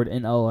he scored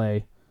in LA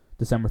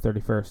December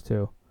 31st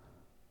too.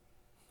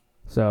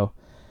 So,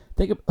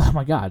 oh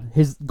my God,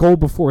 his goal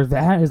before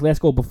that, his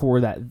last goal before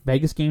that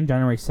Vegas game,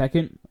 January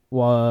 2nd,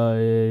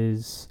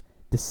 was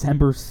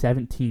December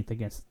 17th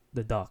against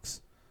the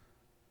Ducks.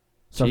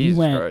 So Jesus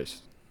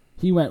Christ.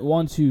 He went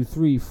 1, 2,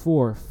 3,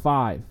 4,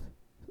 5,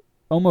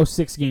 almost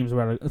 6 games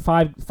without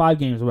five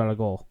games without a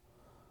goal.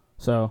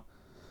 So,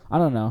 I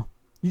don't know.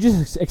 You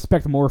just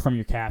expect more from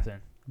your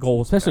captain.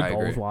 Goals, especially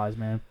goals-wise,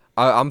 man.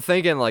 I'm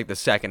thinking, like, the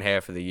second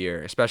half of the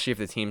year, especially if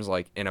the team's,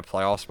 like, in a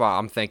playoff spot,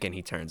 I'm thinking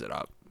he turns it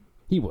up.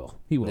 He will.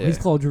 Yeah. Yeah. He's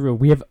Claude Giroux.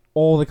 We have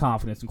all the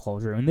confidence in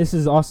Claude Giroux. And this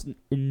is us.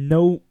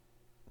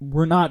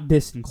 We're not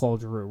dissing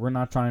Claude Giroux. We're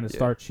not trying to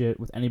start shit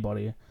with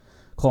anybody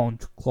calling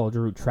Claude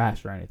Giroux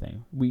trash or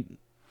anything. We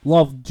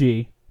love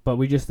G, but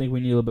we just think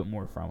we need a little bit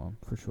more from him,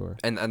 for sure.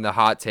 And the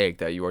hot take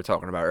that you were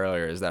talking about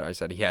earlier is that I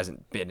said he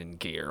hasn't been in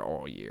gear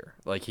all year.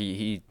 Like,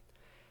 he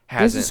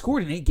hasn't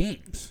scored in 8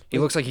 games. He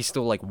looks like he's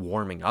still, like,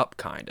 warming up,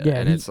 kind of. Yeah,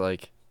 and it's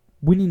like...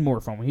 We need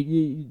more from him.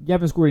 You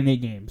haven't scored in 8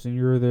 games, and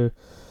you're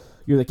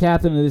the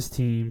captain of this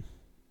team.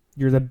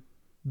 You're the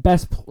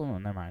best... Oh,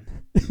 never mind.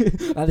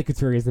 I think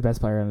Couturier is the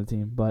best player on the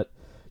team, but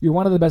you're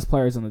one of the best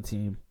players on the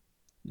team.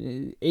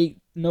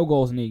 No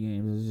goals in 8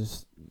 games is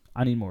just...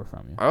 I need more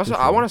from you.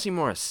 I want to see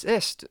more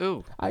assists,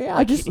 too.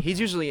 He's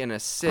usually an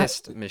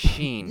assist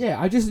machine.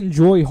 Yeah, I just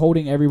enjoy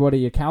holding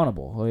everybody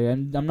accountable.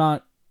 And I'm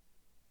not...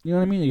 You know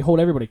what I mean? You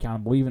hold everybody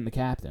accountable, even the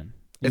captain.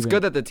 It's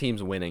good that the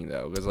team's winning,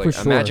 though. Because,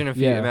 like, imagine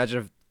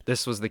if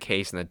this was the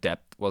case and the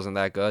depth wasn't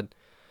that good.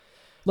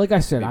 Like I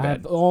said, I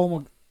have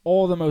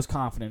all the most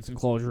confidence in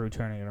Claude Giroux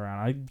turning it around.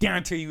 I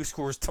guarantee you he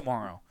scores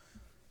tomorrow.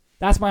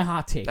 That's my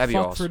hot take. That'd be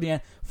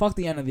awesome. Fuck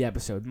the end of the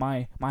episode.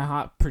 My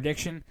hot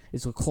prediction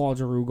is a Claude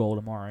Giroux goal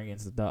tomorrow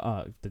against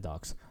the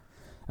Ducks,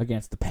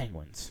 against the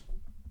Penguins,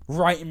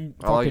 right in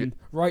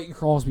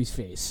Crosby's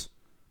face,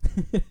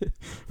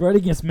 right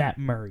against Matt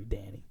Murray.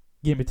 Danny,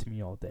 give it to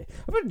me all day.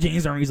 I bet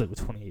James Van Riemsdyk with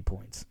 28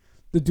 points.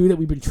 The dude that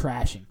we've been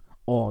trashing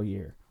all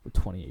year with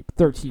 28,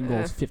 13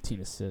 goals,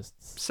 15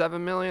 assists.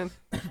 $7 million.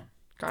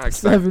 Kind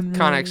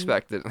of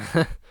expected.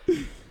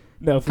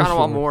 No, for kind of sure.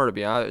 want more, to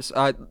be honest.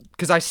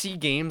 Because I see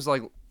games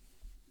like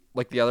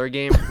the other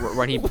game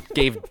when he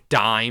gave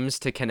dimes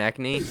to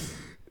Konechny.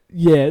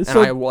 Yeah.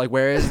 So, and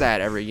where is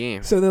that every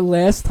game? So the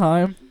last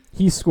time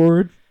he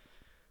scored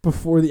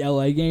before the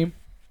LA game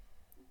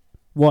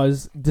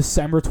was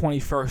December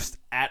 21st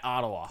at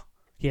Ottawa.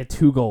 He had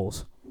 2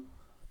 goals.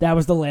 That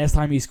was the last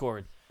time he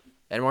scored.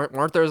 And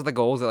weren't those the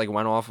goals that like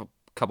went off a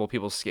couple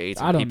people's skates?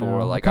 And I don't people know.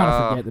 were like,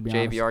 forget, to be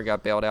honest. JVR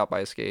got bailed out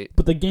by a skate.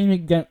 But the game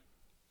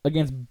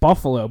against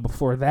Buffalo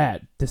before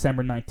that,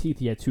 December 19th,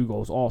 he had 2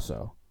 goals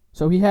also.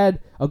 So he had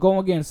a goal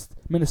against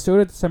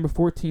Minnesota December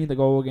 14th, a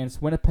goal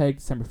against Winnipeg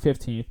December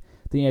 15th.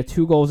 Then he had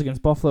 2 goals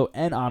against Buffalo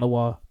and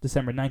Ottawa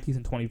December 19th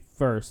and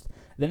 21st.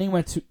 Then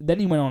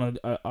he went on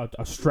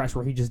a stretch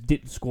where he just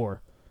didn't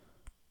score.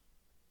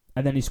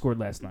 And then he scored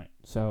last night.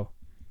 So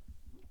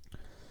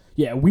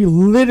yeah, we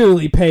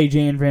literally pay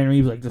Jan Van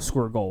Riemsdyk to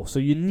score goals. So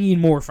you need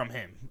more from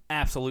him.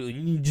 Absolutely.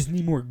 You just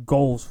need more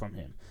goals from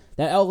him.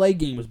 That LA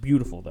game was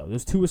beautiful though.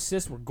 Those 2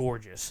 assists were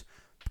gorgeous.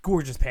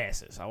 Gorgeous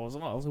passes. I was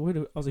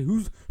like,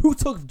 who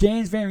took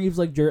James Van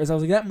Riemsdyk jersey? I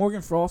was like, that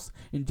Morgan Frost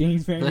and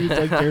James Van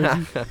Riemsdyk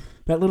jersey.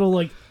 That little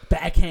like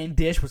backhand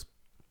dish was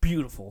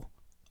beautiful.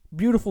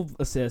 Beautiful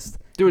assist.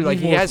 Dude, like,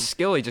 he has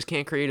skill. He just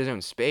can't create his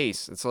own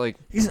space. It's like...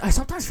 I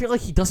sometimes feel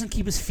like he doesn't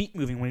keep his feet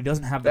moving when he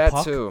doesn't have the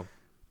puck. That too.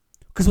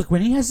 Because, like,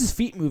 when he has his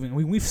feet moving,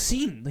 we've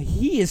seen, like,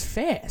 he is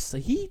fast.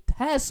 Like, he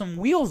has some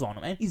wheels on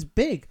him, and he's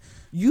big.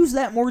 Use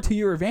that more to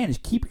your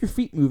advantage. Keep your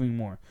feet moving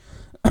more.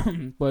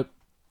 But...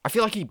 I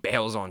feel like he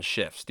bails on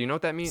shifts. Do you know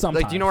what that means?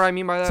 Sometimes. Like, do you know what I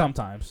mean by that?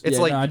 Sometimes. It's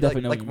I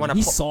definitely know what you mean.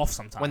 He's soft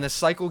sometimes. When the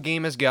cycle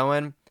game is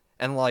going...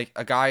 And, like,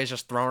 a guy is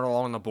just throwing it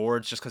along the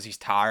boards just because he's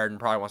tired and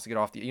probably wants to get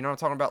off the... You know what I'm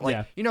talking about? Like,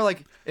 yeah. You know,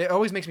 like, it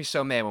always makes me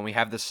so mad when we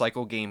have this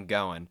cycle game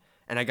going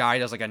and a guy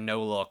does, like, a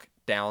no-look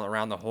down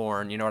around the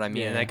horn, you know what I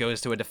mean? Yeah. And that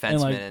goes to a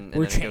defenseman and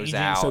we're then changing, it goes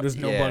out. So there's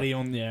nobody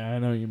on... Yeah, I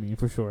know what you mean,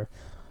 for sure.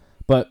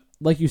 But,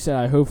 like you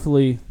said,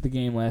 hopefully the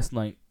game last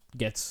night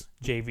gets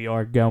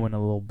JVR going a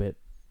little bit.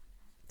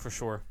 For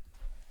sure.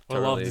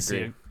 Totally love to see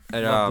it.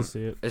 And, love to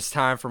see it. It's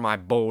time for my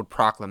bold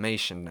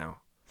proclamation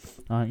now.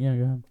 Yeah,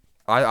 go ahead.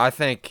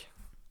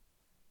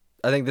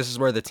 I think this is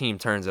where the team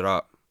turns it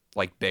up,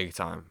 like, big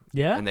time.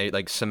 Yeah? And they,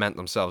 like, cement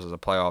themselves as a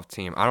playoff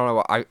team. I don't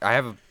know. I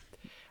have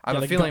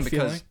a feeling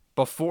because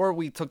before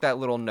we took that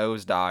little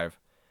nosedive,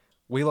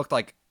 we looked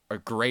like a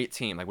great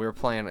team. Like, we were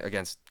playing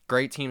against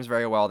great teams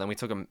very well. Then we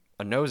took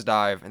a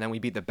nosedive, and then we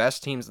beat the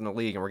best teams in the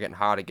league, and we're getting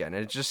hot again.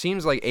 And it just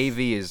seems like AV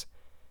has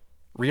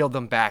reeled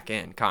them back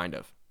in, kind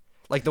of.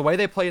 Like, the way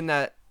they played in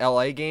that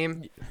LA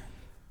game,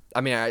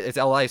 I mean, it's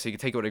LA, so you can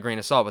take it with a grain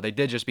of salt, but they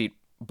did just beat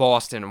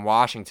Boston and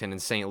Washington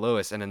and St.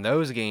 Louis, and in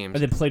those games...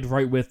 And they played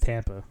right with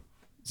Tampa.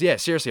 Yeah,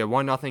 seriously, a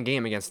 1-0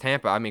 game against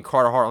Tampa. I mean,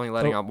 Carter Hart only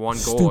letting up 1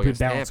 goal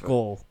against Tampa. Stupid bounce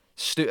goal.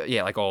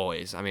 Yeah, like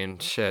always. I mean,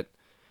 shit.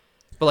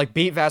 But like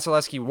beat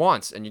Vasilevsky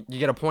once, and you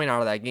get a point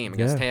out of that game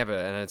against Tampa,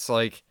 and it's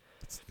like,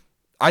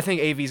 I think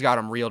AV's got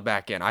him reeled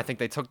back in. I think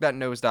they took that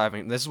nosedive,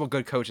 and this is what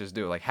good coaches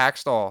do. Like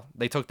Hackstall,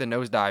 they took the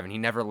nosedive, and he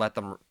never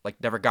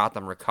never got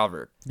them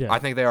recovered. Yeah. I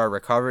think they are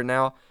recovered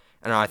now,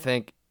 and I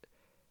think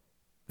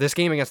this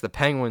game against the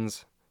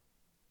Penguins,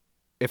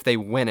 if they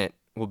win it,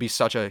 will be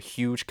such a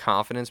huge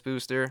confidence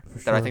booster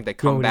that I think they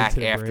come back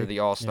after the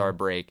All-Star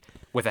break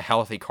with a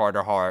healthy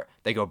Carter Hart.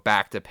 They go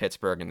back to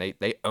Pittsburgh, and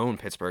they own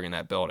Pittsburgh in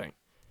that building.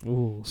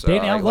 Ooh, so,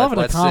 Danny, I'm loving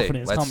the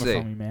confidence coming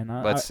from you, man.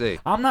 Let's see.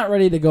 I'm not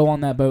ready to go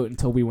on that boat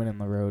until we win on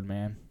the road,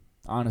 man.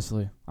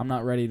 Honestly, I'm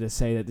not ready to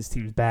say that this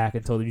team's back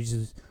until they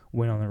just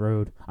win on the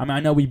road. I mean,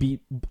 I know we beat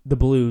the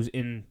Blues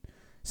in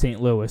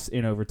St. Louis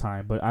in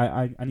overtime, but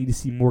I need to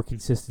see more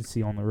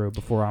consistency on the road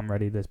before I'm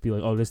ready to be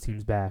like, oh, this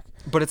team's back.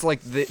 But it's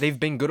like they've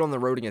been good on the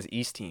road against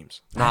East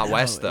teams, not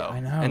West though. I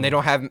know. And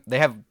they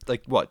have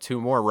like what, 2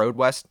 more road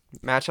West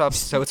matchups,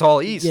 so it's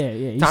all East.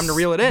 Yeah. Time to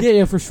reel it in.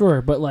 Yeah, for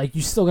sure. But like,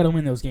 you still got to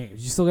win those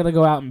games. You still got to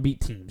go out and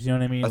beat teams. You know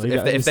what I mean? Like,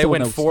 if they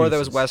win 4 of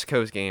those West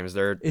Coast games,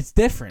 it's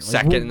different.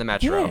 Second in the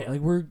Metro. Yeah,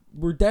 like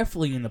we're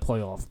definitely in the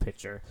playoff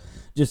picture.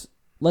 Just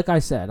like I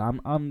said,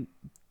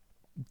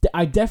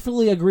 I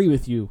definitely agree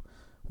with you.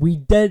 We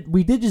did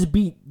just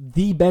beat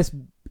the best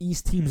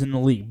East teams in the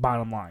league,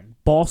 bottom line.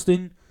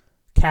 Boston,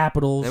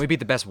 Capitals. And we beat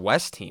the best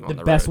West team on the road.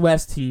 The best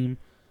West team.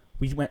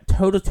 We went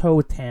toe-to-toe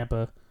with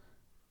Tampa.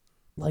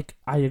 Like,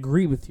 I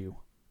agree with you.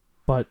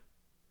 But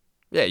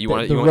yeah, you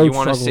want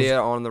to see it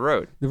on the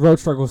road. The road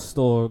struggle is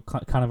still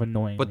kind of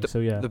annoying. But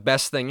me, the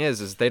best thing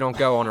is they don't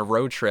go on a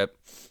road trip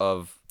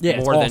of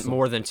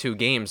more than 2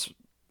 games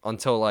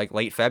until like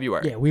late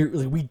February. Yeah,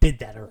 we did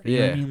that already.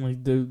 Yeah. You know what I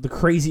mean? Like the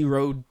crazy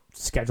road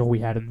schedule we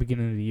had in the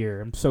beginning of the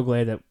year. I'm so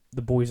glad that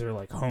the boys are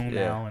like home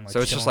now. And like, so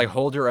it's just like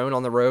hold your own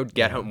on the road,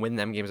 get home, win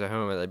them games at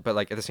home. But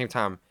like at the same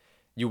time,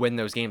 you win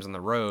those games on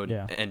the road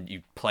and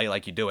you play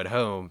like you do at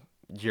home.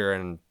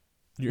 You're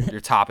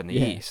top in the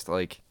East.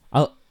 Like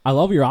I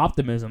love your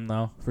optimism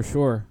though, for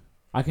sure.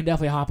 I can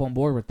definitely hop on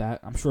board with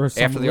that. I'm sure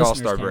some after the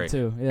All-Star break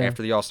too. Yeah.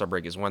 After the All-Star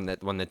break is when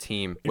the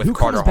team with who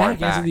Carter comes Hart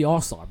back after the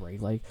All-Star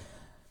break, like.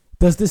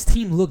 Does this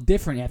team look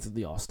different after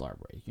the All-Star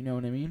break? You know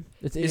what I mean?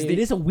 It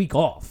is a week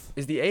off.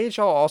 Is the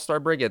AHL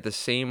All-Star break at the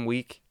same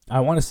week?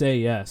 I want to say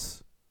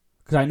yes.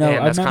 Because I know.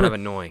 Man, that's kind of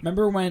annoying.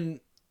 Remember when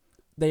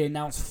they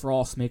announced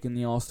Frost making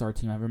the All-Star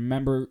team?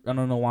 I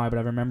don't know why, but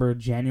I remember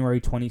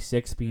January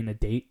 26th being a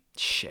date.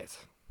 Shit.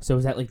 So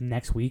is that like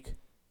next week?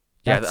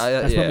 That's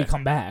when we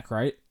come back,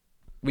 right?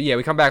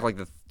 We come back like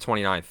the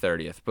 29th,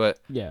 30th. But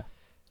yeah.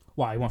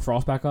 Why? You want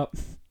Frost back up?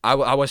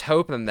 I was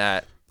hoping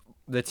that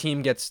the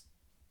team gets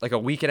like a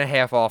week and a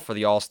half off for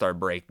the All-Star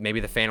break. Maybe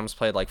the Phantoms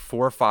played like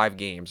 4 or 5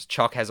 games.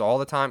 Chuck has all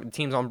the time. The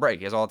team's on break.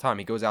 He has all the time.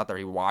 He goes out there.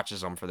 He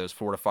watches them for those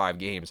 4 to 5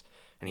 games,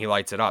 and he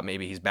lights it up.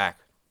 Maybe he's back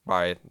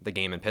by the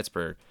game in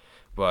Pittsburgh.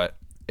 But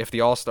if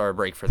the All-Star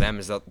break for them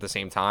is at the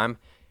same time,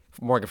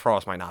 Morgan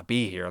Frost might not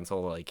be here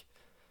until like,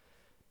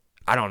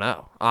 I don't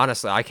know.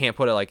 Honestly, I can't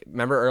put it like,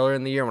 remember earlier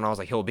in the year when I was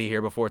like, he'll be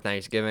here before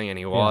Thanksgiving, and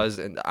he was,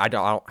 and I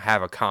don't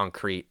have like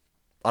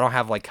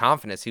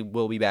confidence he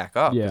will be back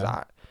up.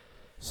 Yeah.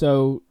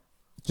 So,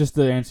 just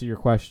to answer your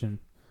question,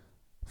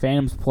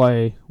 Phantoms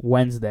play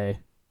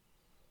Wednesday,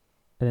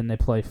 and then they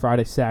play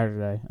Friday,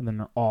 Saturday, and then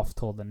they're off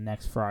till the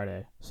next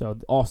Friday. So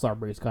the All-Star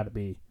break's got to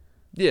be.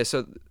 Yeah,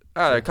 so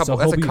a couple.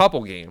 That's a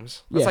couple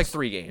games. That's like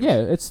 3 games. Yeah,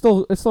 it's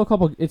still a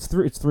couple. It's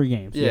 3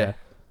 games. Yeah,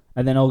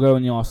 and then he'll go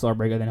in the All-Star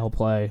break, and then he'll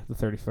play the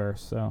 31st.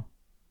 So,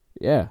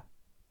 yeah,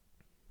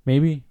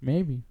 maybe.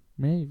 I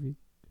mean,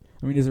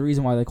 there's a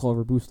reason why they call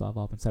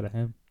Rabustov up instead of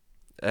him.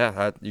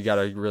 Yeah, you got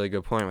a really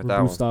good point with that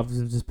one.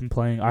 Rabustov's just been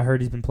playing. I heard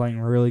he's been playing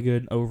really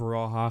good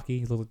overall hockey.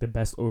 He looks like the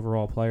best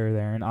overall player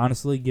there. And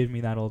honestly, give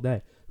me that all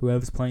day.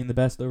 Whoever's playing the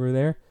best over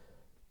there,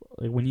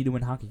 like, we need to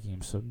win hockey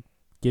games. So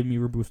give me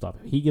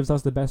Rabustov. If he gives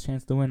us the best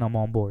chance to win, I'm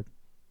on board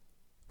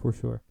for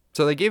sure.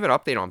 So they gave an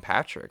update on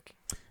Patrick.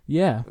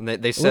 Yeah, and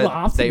they said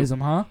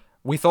optimism, huh?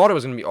 We thought it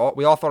was gonna be.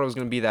 We all thought it was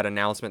gonna be that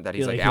announcement that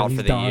he's out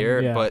for the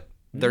year, but.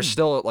 They're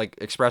still like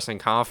expressing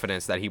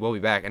confidence that he will be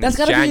back, and that's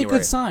got to be a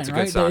good sign,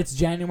 right? That it's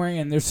January,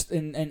 and there's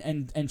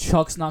and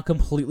Chuck's not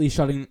completely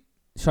shutting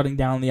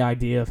down the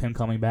idea of him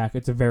coming back.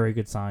 It's a very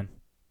good sign.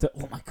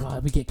 Oh my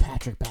God, we get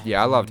Patrick back.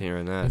 Yeah, I loved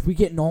hearing that. If we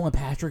get Nolan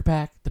Patrick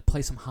back to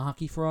play some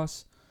hockey for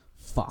us,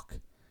 fuck.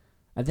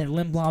 And then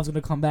Lindblom's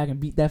gonna come back and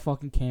beat that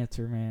fucking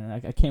cancer, man.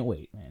 I can't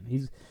wait, man.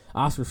 He's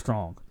Oscar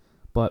strong,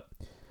 but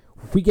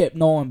if we get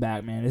Nolan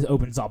back, man, it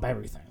opens up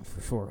everything for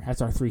sure. That's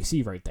our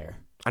 3C right there.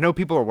 I know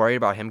people are worried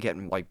about him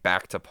getting like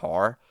back to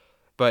par,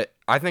 but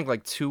I think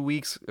like 2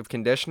 weeks of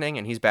conditioning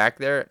and he's back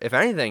there. If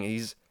anything,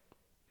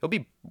 he'll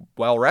be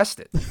well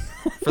rested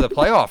for the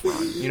playoff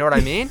run. You know what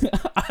I mean?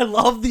 I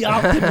love the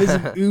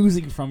optimism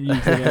oozing from you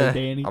today,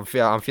 Danny.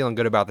 I'm feeling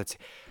good about the team.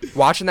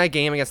 Watching that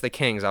game against the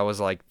Kings, I was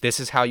like,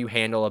 this is how you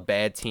handle a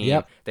bad team.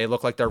 Yep. They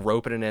look like they're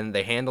roping it in.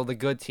 They handled the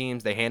good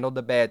teams. They handled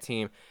the bad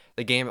team.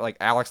 The game like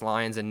Alex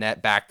Lyons and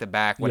net back to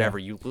back, whatever.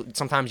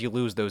 Sometimes you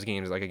lose those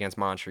games like against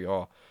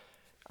Montreal.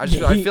 I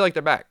feel like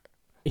they're back.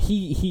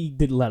 he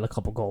did let a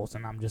couple goals,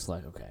 and I'm just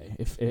like, okay,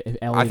 if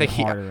LA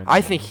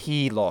I think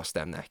he lost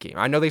them that game.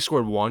 I know they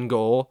scored 1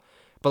 goal,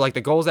 but like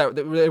the goals that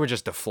they were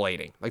just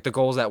deflating. Like the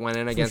goals that went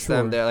in against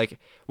them, they're like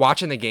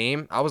watching the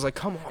game. I was like,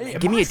 come on, man,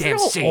 give me a damn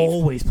save.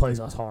 Always plays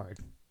us hard.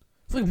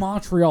 It's like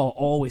Montreal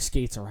always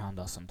skates around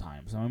us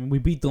sometimes. I mean, we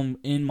beat them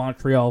in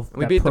Montreal.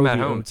 We beat them at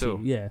home too.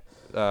 Yeah,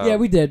 yeah,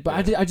 we did.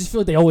 But I just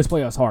feel like they always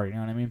play us hard. You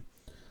know what I mean?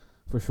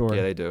 For sure.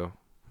 Yeah, they do.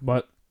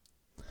 But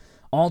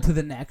on to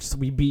the next.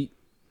 We beat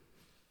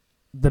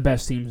the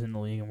best teams in the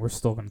league, and we're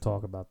still going to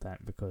talk about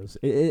that because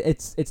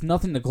it's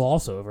nothing to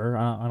gloss over.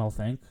 I don't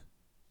think.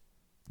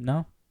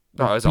 No.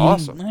 No, it's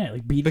awesome. Yeah,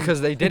 like beating,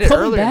 because they did it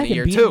earlier in the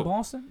year too.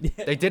 Boston?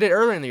 Yeah. They did it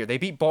earlier in the year. They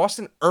beat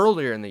Boston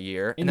earlier in the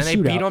year, and then they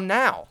beat them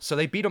now. So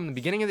they beat them in the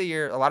beginning of the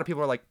year. A lot of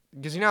people are like,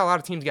 because a lot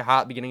of teams get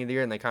hot at the beginning of the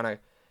year and they kind of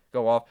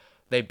go off.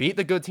 They beat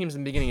the good teams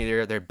in the beginning of the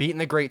year. They're beating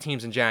the great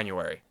teams in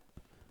January.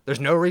 There's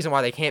no reason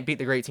why they can't beat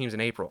the great teams in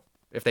April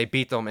if they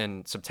beat them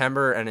in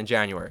September and in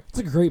January. It's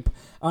a great.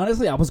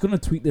 Honestly, I was gonna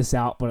tweet this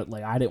out, but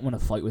like I didn't want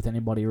to fight with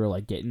anybody or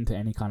like get into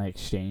any kind of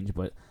exchange,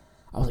 but.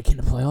 I was like, can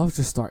the playoffs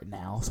just start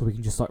now so we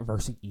can just start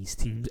versing East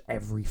teams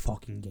every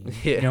fucking game?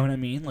 Yeah. You know what I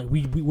mean? Like,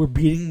 we're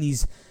beating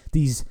these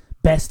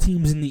best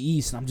teams in the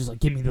East, and I'm just like,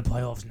 give me the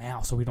playoffs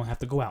now so we don't have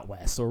to go out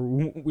West, or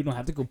we don't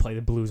have to go play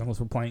the Blues unless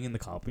we're playing in the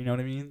Cup. You know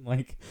what I mean?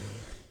 Like,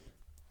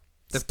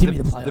 give me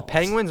the playoffs. The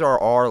Penguins are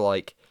our,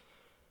 like,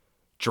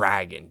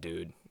 dragon,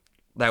 dude,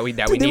 that we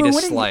need to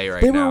slay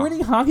right now. They were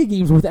winning hockey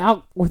games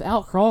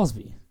without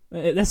Crosby.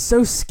 That's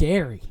so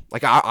scary.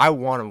 Like, I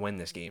want to win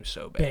this game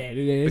so bad.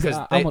 Because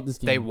I want this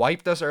game. They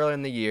wiped us early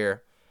in the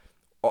year.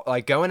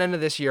 Like, going into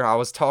this year, I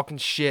was talking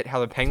shit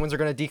how the Penguins are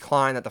going to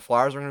decline, that the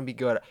Flyers are going to be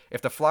good.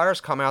 If the Flyers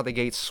come out the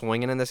gate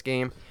swinging in this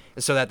game,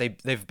 so that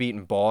they've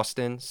beaten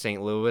Boston,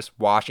 St. Louis,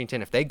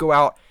 Washington, if they go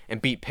out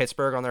and beat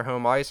Pittsburgh on their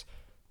home ice,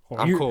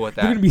 I'm cool with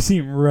that. You're going to be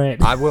seeing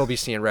red. I will be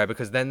seeing red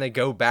because then they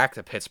go back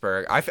to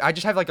Pittsburgh. I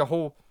just have, like, a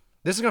whole...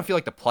 This is going to feel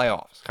like the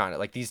playoffs, kind of,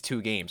 like these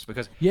 2 games.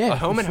 Because a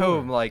home and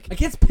home, like...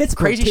 Against Pittsburgh,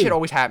 crazy too. Shit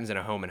always happens in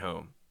a home and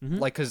home. Mm-hmm.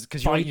 Like,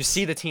 because you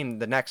see the team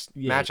the next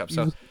matchup.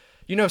 So,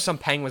 some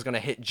Penguin's going to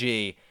hit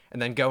G,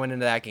 and then going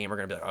into that game, we're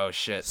going to be like, oh,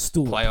 shit,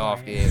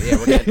 playoff game.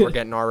 Yeah, we're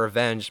getting our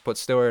revenge. Put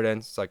Stewart in.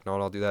 It's like, no,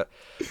 I'll do that.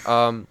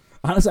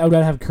 Honestly, I would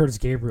rather have Curtis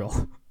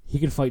Gabriel. He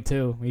can fight,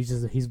 too.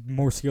 He's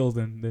more skilled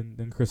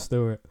than Chris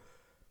Stewart.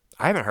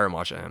 I haven't heard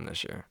much of him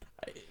this year.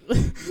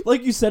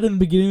 Like you said in the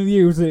beginning of the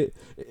year,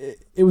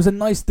 it was a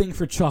nice thing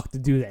for Chuck to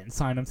do that and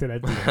sign him to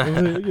that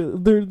deal.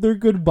 They're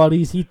good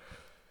buddies. He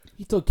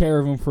took care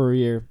of him for a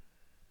year.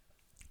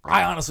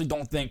 I honestly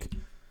don't think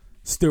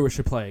Stewart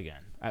should play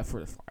again for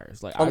the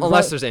Flyers. Like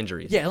unless there's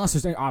injuries. Yeah, unless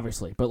there's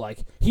obviously, but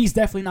like he's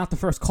definitely not the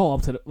first call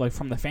up to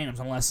from the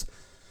Phantoms unless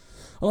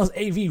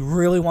AV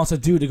really wants to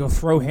go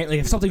throw hand.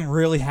 Like if something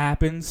really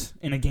happens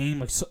in a game,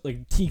 like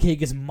TK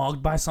gets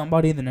mugged by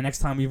somebody, then the next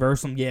time we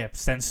verse him,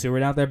 send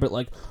Stewart out there. But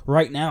like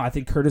right now, I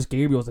think Curtis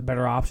Gabriel is a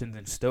better option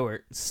than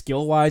Stewart,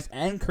 skill wise,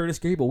 and Curtis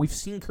Gabriel. We've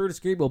seen Curtis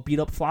Gabriel beat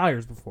up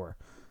Flyers before,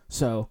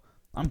 so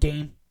I'm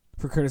game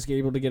for Curtis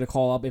Gabriel to get a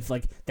call up if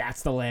like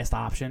that's the last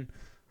option.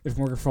 If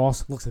Morgan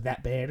Frost looks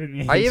that bad.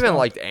 I even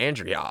liked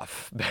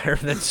Andreoff better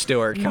than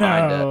Stewart,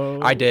 kind of.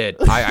 No. I did.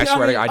 I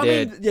swear to God, I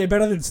did. Yeah,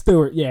 better than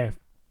Stewart, yeah.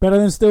 Better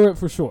than Stewart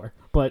for sure,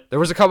 but there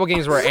was a couple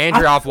games where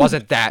Andreoff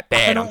wasn't that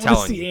bad. I'm telling you. I don't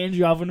want to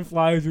see Andreoff in the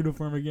Flyers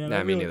uniform again.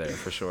 Nah, me neither,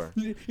 for sure.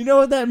 You know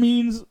what that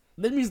means?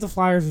 That means the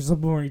Flyers are a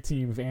boring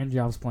team if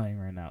Andreoff's playing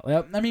right now.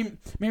 I mean,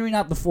 maybe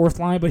not the 4th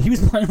line, but he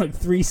was playing like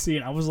 3C,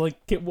 and I was like,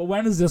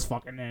 when is this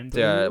fucking end?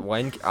 Yeah,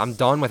 I'm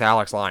done with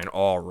Alex Lyon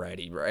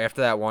already. After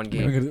that one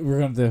game,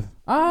 we're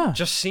gonna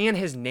just seeing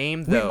his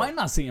name though. We might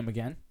not see him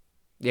again.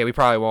 Yeah, we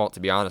probably won't, to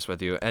be honest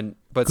with you.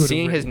 But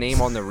seeing his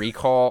name on the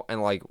recall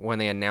and like when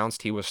they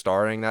announced he was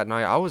starting that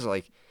night, I was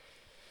like,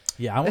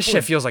 "Yeah, this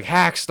shit feels like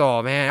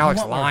Hackstall, man."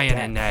 Alex Lyon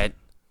in that.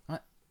 I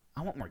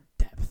want more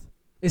depth.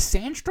 Is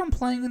Sandstrom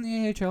playing in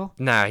the AHL?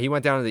 Nah, he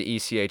went down to the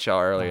ECHL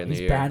earlier in the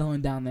year. He's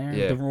battling down there.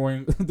 Yeah.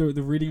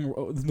 The Reading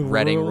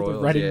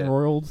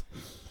Royals.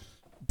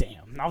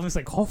 Damn, I was just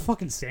like,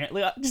 fucking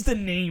just the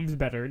name's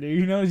better, dude.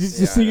 You know,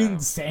 just seeing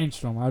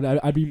Sandstrom,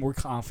 I'd be more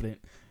confident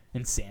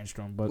in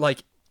Sandstrom, but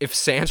like. If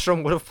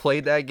Sandstrom would have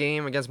played that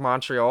game against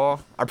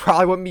Montreal, I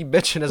probably wouldn't be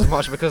bitching as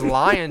much because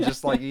Lyon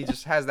he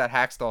just has that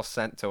Hackstall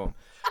scent to him.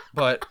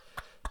 But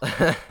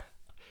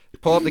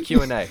pull up the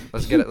Q&A.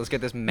 Let's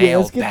get this mail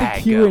let's get bag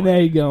the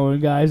Q&A going,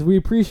 guys. We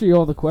appreciate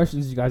all the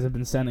questions you guys have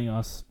been sending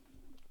us.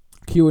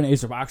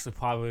 Q&As are actually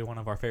probably one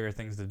of our favorite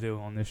things to do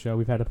on this show.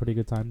 We've had a pretty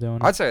good time doing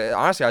it.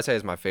 I'd say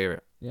it's my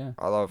favorite. Yeah.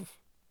 I love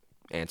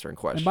answering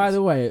questions. And by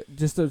the way,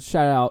 just to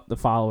shout out the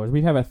followers,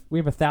 we have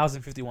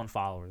 1,051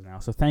 followers now.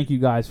 So thank you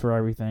guys for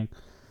everything.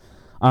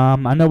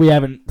 I know we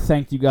haven't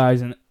thanked you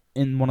guys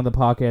in one of the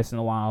podcasts in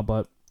a while,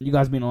 but you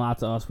guys mean a lot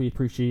to us. We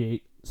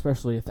appreciate,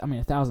 especially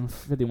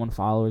 1,051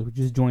 followers. We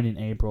just joined in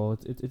April.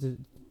 It's a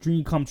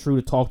dream come true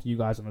to talk to you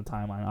guys on the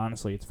timeline.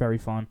 Honestly, it's very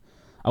fun.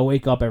 I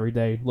wake up every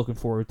day looking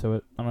forward to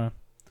it. I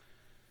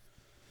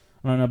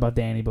don't know about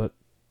Danny, but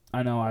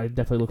I know I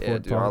definitely look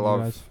forward to talking to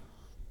you guys.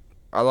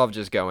 I love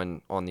just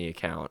going on the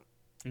account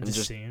and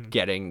just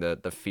getting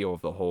the feel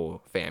of the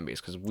whole fan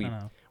base, because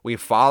we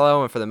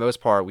follow, and for the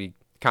most part we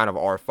kind of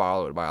are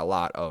followed by a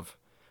lot of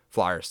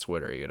Flyers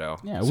Twitter, you know.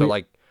 Yeah, so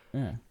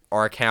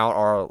our account,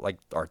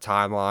 our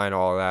timeline,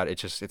 all of that.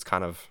 It's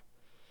kind of,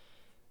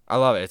 I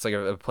love it. It's like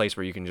a place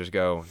where you can just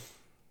go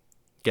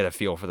get a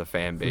feel for the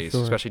fan base,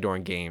 especially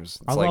during games.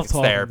 It's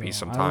therapy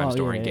sometimes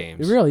during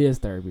games. It really is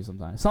therapy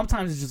sometimes.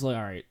 Sometimes it's just like,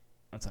 all right,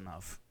 that's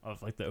enough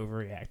of like the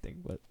overreacting.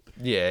 But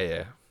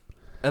yeah.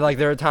 And like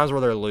there are times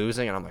where they're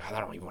losing, and I'm like, I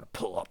don't even want to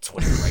pull up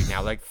Twitter right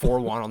now. Like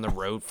 4-1 on the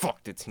road,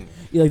 fuck the team.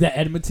 Yeah, like that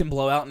Edmonton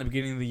blowout in the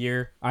beginning of the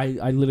year. I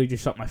literally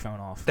just shut my phone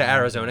off. The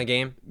Arizona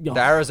game,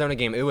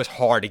 it was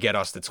hard to get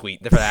us to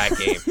tweet for that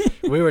game.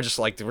 We were just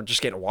like, we're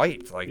just getting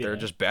wiped. Like they're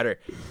just better.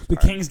 The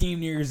Kings game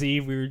New Year's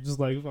Eve, we were just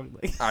like, fuck.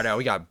 I know,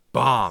 we got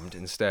bombed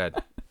instead.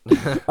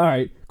 All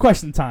right,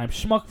 question time.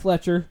 Schmuck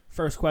Fletcher,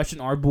 first question,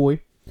 our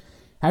boy.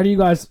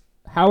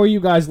 How are you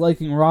guys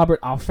liking Robert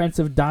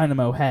Offensive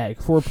Dynamo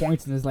Hag? 4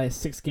 points in his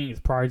last 6 games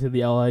prior to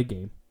the LA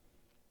game.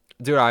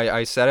 Dude,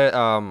 I said it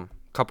a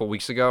couple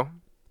weeks ago,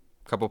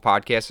 a couple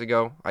podcasts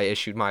ago. I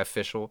issued my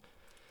official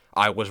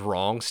I was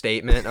wrong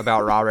statement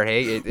about Robert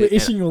Hag. We're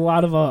issuing a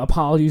lot of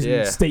apologies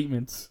and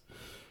statements.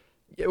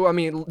 Yeah, well, I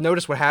mean,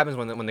 notice what happens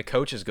when the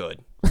coach is good.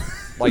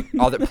 Like,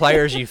 other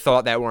players you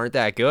thought that weren't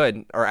that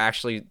good are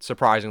actually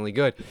surprisingly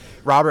good.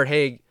 Robert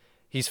Hag,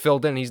 he's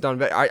filled in. He's done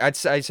better. I'd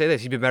say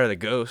this. He's been better than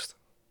Ghost.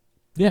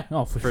 Yeah,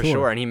 for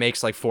sure. And he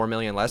makes like $4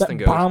 million less than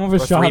Ghost. Bomb of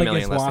a shot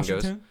against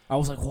Washington. I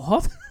was like,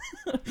 what?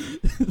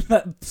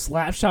 That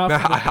slap shot.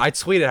 I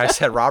tweeted. I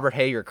said Robert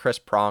Hag or Chris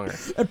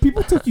Pronger. And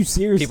people took you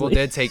seriously. People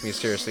did take me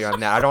seriously on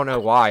that. I don't know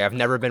why. I've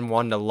never been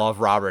one to love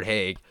Robert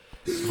Hag.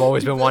 I've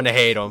always been one to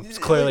hate him. It's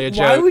clearly a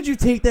joke. Why would you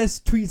take that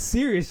tweet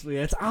seriously?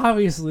 That's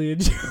obviously a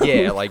joke.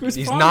 Yeah, like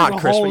he's not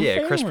Chris.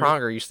 Yeah, Chris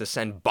Pronger used to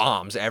send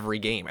bombs every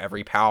game,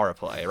 every power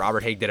play.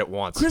 Robert Hag did it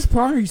once. Chris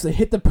Pronger used to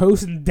hit the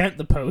post and dent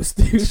the post,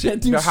 dude.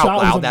 That dude, you know how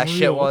loud that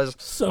shit was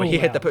so when he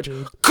hit the post?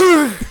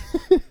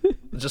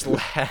 Just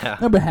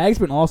laugh. No, but Hag's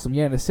been awesome.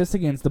 Yeah, an assist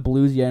against the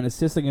Blues. Yeah, an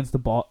assist against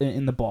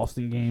in the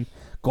Boston game.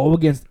 Goal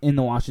in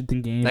the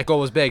Washington game. That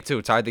goal was big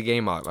too. Tied the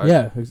game up. Right?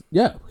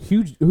 Yeah,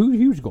 huge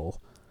goal.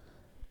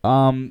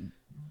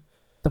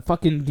 The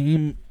fucking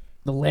game,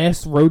 the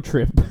last road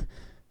trip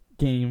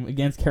game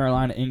against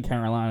Carolina in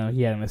Carolina,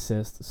 he had an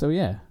assist. So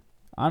yeah,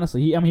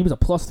 honestly, he was a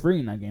 +3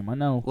 in that game. I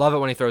know. Love it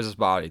when he throws his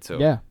body too.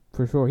 Yeah,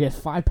 for sure. He had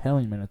 5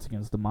 penalty minutes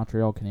against the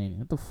Montreal Canadiens.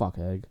 What the fuck,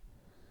 Hag?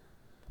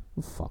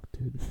 What the fuck,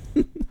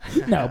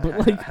 dude? No,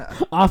 but like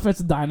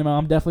offensive dynamo.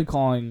 I'm definitely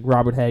calling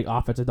Robert Hag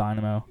offensive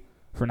dynamo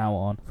from now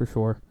on, for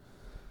sure.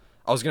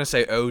 I was gonna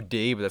say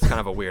OD, but that's kind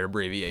of a weird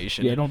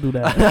abbreviation. Yeah, don't do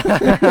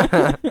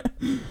that.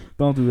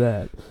 Don't do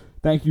that.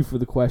 Thank you for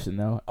the question,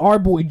 though. Our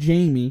boy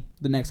Jamie,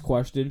 the next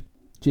question.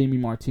 Jamie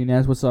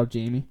Martinez. What's up,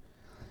 Jamie?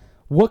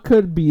 What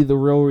could be the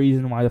real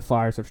reason why the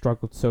Flyers have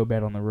struggled so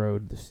bad on the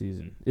road this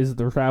season? Is it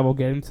the travel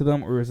getting to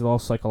them, or is it all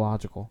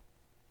psychological?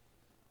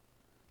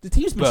 The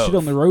team's been shit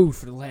on the road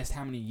for the last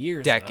how many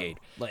years? Decade.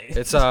 Like,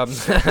 it's for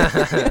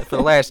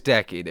the last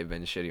decade they've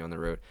been shitty on the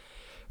road.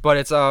 But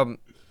it's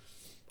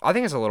I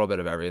think it's a little bit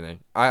of everything.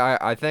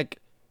 I think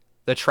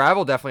the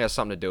travel definitely has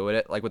something to do with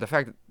it. Like with the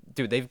fact that,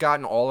 dude, they've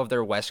gotten all of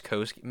their West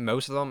Coast,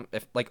 most of them,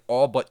 if like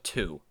all but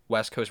 2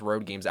 West Coast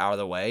road games out of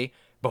the way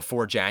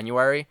before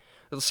January.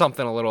 It's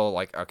something a little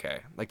like,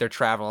 okay, like they're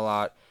traveling a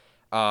lot.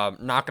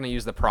 Not going to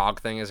use the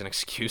Prague thing as an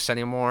excuse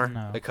anymore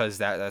because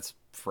that's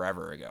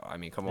forever ago. I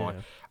mean, come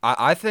on.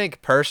 I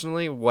think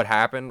personally what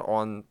happened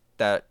on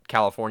that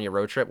California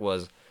road trip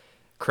was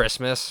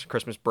Christmas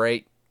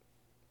break.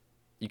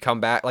 You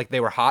come back, like they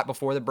were hot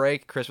before the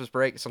break, Christmas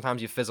break.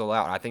 Sometimes you fizzle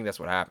out. I think that's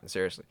what happened,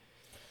 seriously.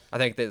 I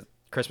think that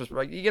Christmas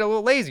break, you get a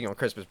little lazy on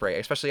Christmas break,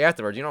 especially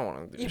afterwards. You don't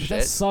want to do shit.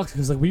 That sucks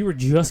because like we were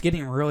just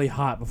getting really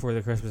hot before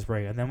the Christmas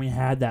break, and then we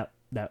had that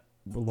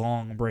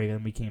long break,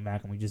 and we came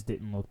back and we just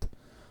didn't look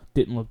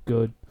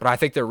good. But I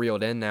think they're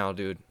reeled in now,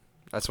 dude.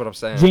 That's what I'm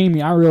saying.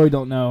 Jamie, I really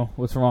don't know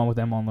what's wrong with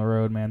them on the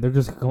road, man. They're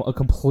just a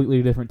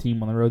completely different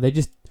team on the road. They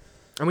just...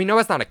 And we know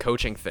it's not a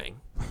coaching thing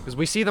because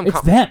we see them.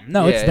 It's them.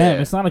 No, it's them.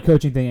 Yeah. It's not a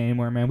coaching thing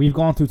anymore, man. We've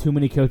gone through too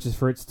many coaches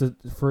for it to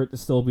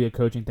still be a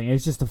coaching thing.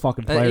 It's just the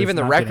fucking players. And even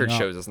the record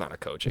shows it's not a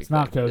coaching. It's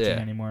not coaching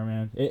anymore,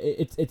 man.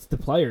 It's the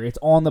player. It's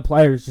on the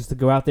players just to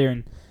go out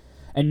there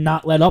and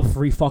not let up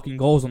 3 fucking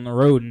goals on the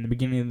road in the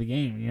beginning of the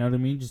game. You know what I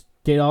mean? Just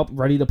get up,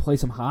 ready to play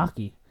some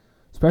hockey,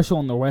 especially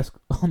on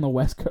the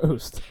West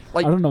Coast.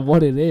 Like, I don't know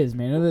what it is,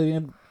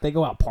 man. They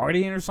go out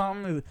partying or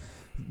something.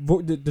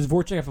 Does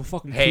Voracek have a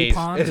fucking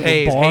coupon to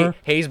the bar?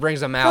 Hayes brings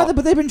them out. No,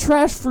 but they've been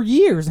trashed for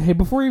years. Hey,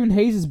 before even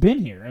Hayes has been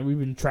here, and we've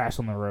been trashed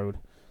on the road,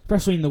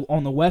 especially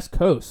on the West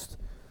Coast.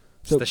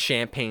 So, it's the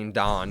Champagne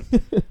Dawn.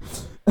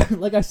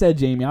 Like I said,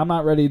 Jamie, I'm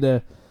not ready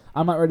to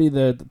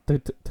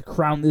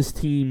crown this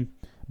team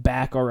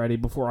back already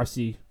before I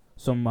see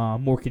some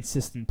more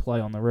consistent play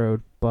on the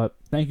road. But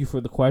thank you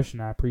for the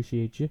question. I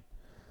appreciate you.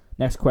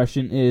 Next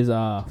question is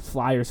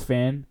Flyers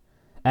fan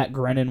at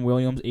Grennan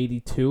Williams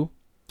 82.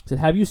 Said,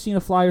 have you seen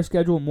a Flyer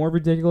schedule more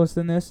ridiculous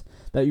than this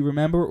that you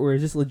remember, or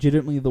is this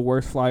legitimately the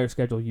worst Flyer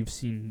schedule you've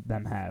seen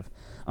them have?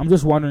 I'm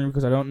just wondering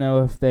because I don't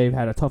know if they've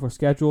had a tougher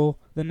schedule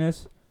than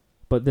this,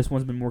 but this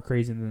one's been more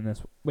crazy than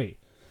this. Wait.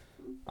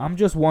 I'm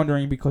just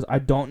wondering because I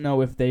don't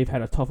know if they've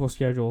had a tougher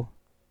schedule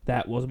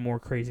that was more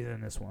crazy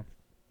than this one.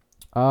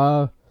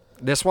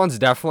 This one's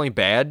definitely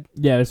bad.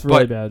 Yeah, it's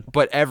really bad.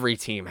 But every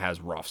team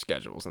has rough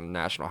schedules in the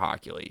National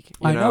Hockey League.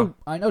 I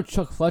know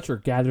Chuck Fletcher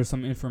gathered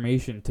some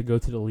information to go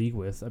to the league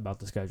with about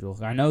the schedule.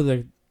 I know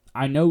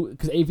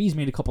because AV's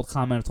made a couple of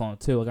comments on it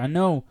too. Like I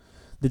know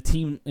the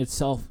team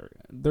itself,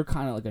 they're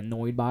kind of like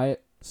annoyed by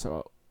it.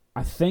 So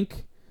I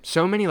think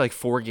so many like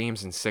 4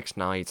 games in 6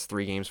 nights,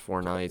 3 games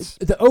 4 nights.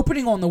 The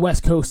opening on the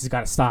West Coast has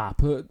got to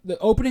stop. The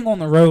opening on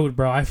the road,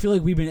 bro. I feel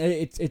like we've been.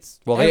 It's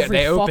well, every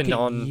they opened fucking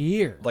on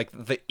year. Like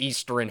the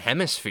Eastern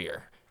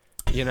Hemisphere,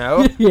 you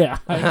know. Yeah,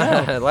 I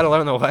know. Let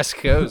alone the West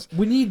Coast.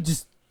 We need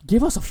just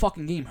give us a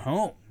fucking game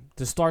home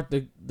to start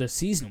the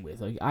season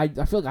with. Like I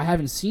feel like I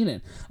haven't seen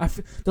it.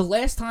 The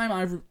last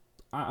time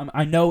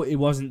I know it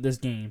wasn't this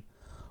game,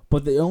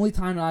 but the only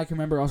time that I can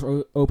remember us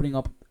opening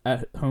up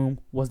at home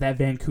was that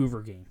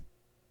Vancouver game.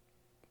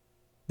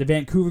 The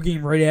Vancouver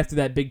game right after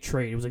that big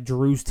trade. It was like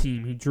Giroux's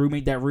team. Giroux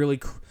made that really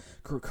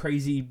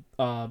crazy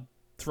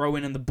throw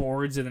in the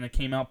boards, and then it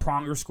came out.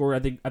 Pronger scored. I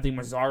think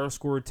Mazzaro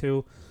scored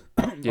too.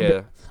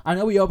 Yeah. I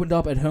know we opened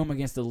up at home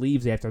against the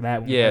Leaves after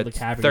that. When we had the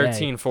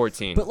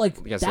 13-14. But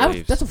like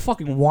that's a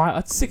fucking wild.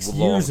 That's 6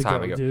 years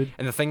ago, dude.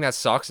 And the thing that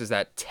sucks is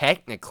that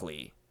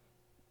technically,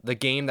 the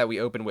game that we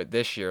opened with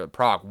this year,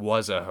 Prague,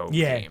 was a home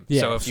game.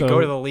 Yeah. So if you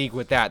go to the league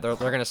with that, they're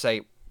gonna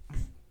say.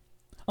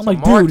 I'm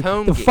like, dude,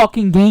 the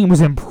fucking game was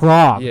in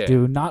Prague,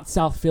 dude, not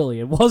South Philly.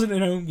 It wasn't a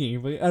home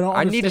game. But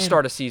I need to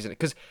start a season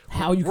because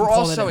we're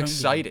all so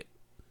excited.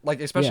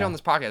 Like, especially on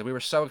this podcast, we were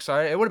so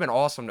excited. It would have been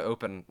awesome to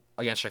open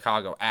against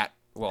Chicago at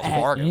Wells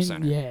Fargo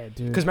Center. Yeah,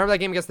 dude. Because remember that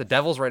game against the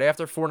Devils right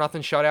after 4-0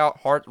 shutout?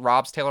 Hart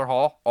robs Taylor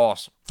Hall.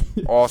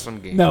 Awesome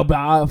game. No,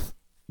 but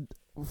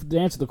to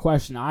answer the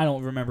question, I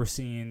don't remember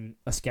seeing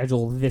a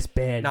schedule this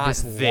bad. Not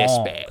this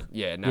bad.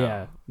 Yeah, no.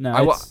 Yeah,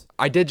 no.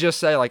 I did just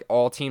say like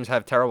all teams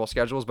have terrible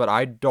schedules, but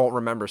I don't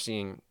remember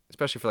seeing,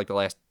 especially for like the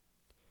last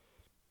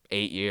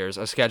 8 years,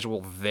 a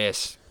schedule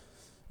this.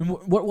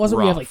 What was it?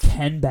 We had like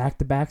 10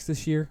 back-to-backs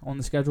this year on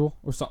the schedule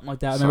or something like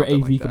that. I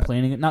remember AV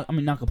complaining it. Not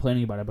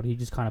complaining about it, but he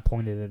just kind of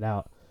pointed it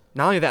out.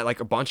 Not only that, like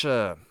a bunch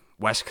of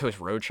West Coast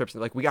road trips.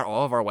 Like we got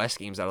all of our West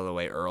games out of the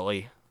way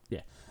early.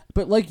 Yeah,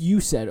 but like you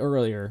said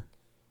earlier,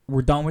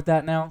 we're done with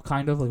that now.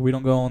 Kind of like we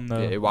don't go on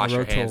the wash your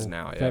road hands till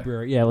now. Yeah.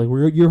 February. Yeah,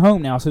 like you're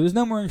home now, so there's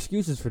no more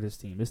excuses for this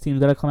team. This team's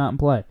got to come out and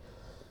play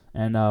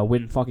and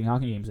win fucking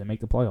hockey games and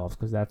make the playoffs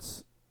because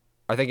that's.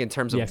 I think in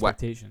terms the of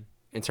expectation.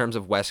 In terms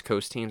of West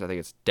Coast teams, I think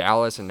it's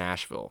Dallas and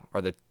Nashville are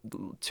the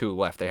 2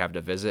 left they have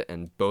to visit,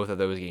 and both of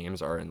those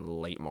games are in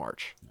late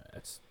March.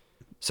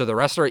 So the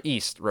rest are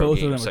East road both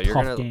games. Of them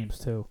are tough games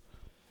too.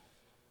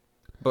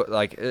 But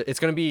like it's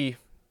gonna be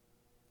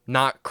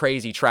not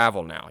crazy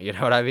travel now. You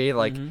know what I mean?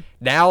 Like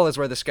now is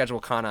where the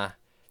schedule kind of,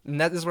 and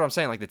that is what I'm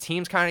saying. Like the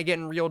team's kind of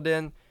getting reeled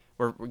in.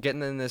 We're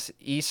getting in this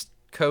East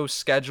Coast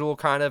schedule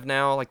kind of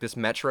now, like this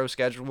Metro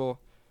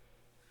schedule.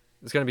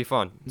 It's gonna be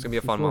fun. It's gonna be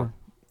a fun month.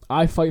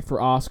 I fight for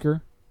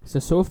Oscar.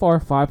 So far,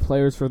 5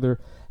 players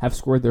have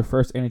scored their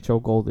first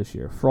NHL goal this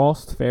year.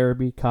 Frost,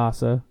 Farabee,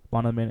 Casa,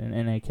 Bonneman,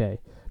 and NAK.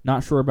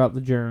 Not sure about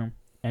the Germ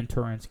and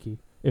Turinsky.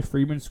 If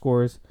Freeman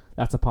scores,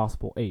 that's a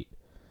possible 8.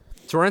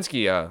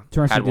 Turinsky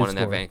had one in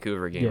that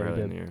Vancouver game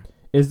earlier in the year.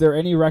 Is there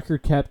any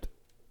record kept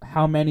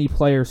how many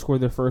players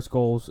scored their first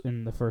goals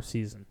in the first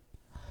season?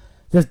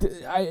 That's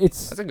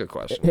a good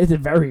question. It's a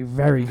very,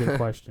 very good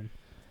question.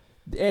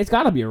 It's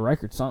got to be a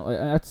record.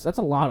 That's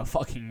a lot of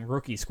fucking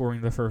rookies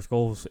scoring their first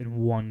goals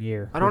in 1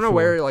 year. I don't know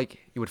where like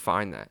you would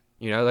find that.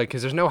 You know, like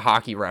because there's no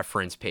hockey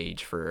reference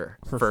page for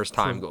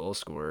first-time goal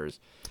scorers.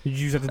 You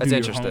just have to That's do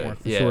interesting. your homework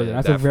for Yeah, sure.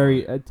 That's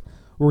definitely.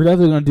 We're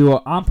definitely going to do.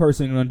 I'm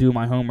personally going to do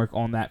my homework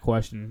on that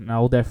question, and I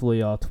will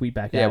definitely tweet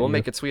back. Yeah, we'll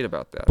make a tweet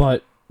about that.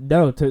 But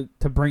no, to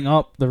bring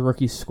up the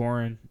rookies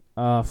scoring,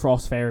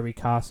 Frost, Farabee,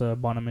 Casa,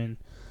 Bonneman,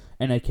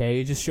 NAK,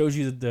 it just shows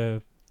you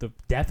the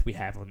depth we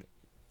have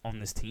on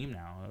this team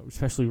now,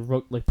 especially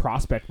like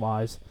prospect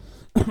wise.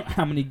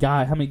 how many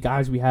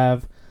guys we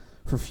have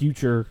for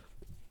future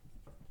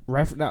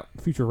not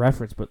future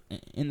reference, but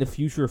in the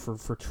future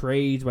for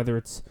trades, whether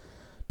it's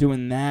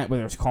doing that,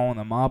 whether it's calling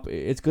them up.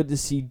 It's good to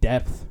see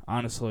depth,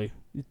 honestly.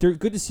 They're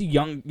good to see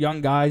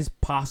young guys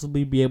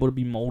possibly be able to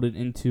be molded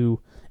into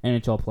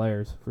NHL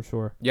players, for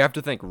sure. You have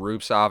to think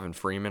Rubtsov and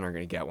Freeman are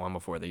going to get one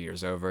before the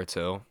year's over,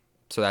 too.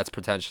 So that's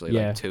potentially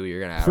like 2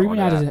 you're going to add Freeman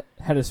on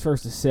had his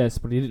first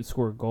assist, but he didn't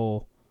score a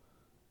goal.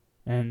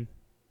 And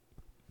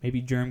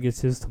maybe Germ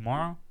gets his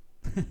tomorrow.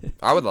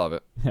 I would love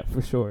it. Yeah,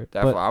 for sure.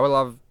 Definitely. I would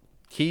love...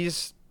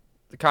 He's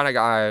the kind of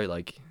guy,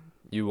 like,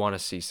 you want to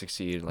see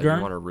succeed. Like, Germ?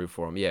 you want to root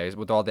for him. Yeah,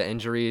 with all the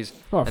injuries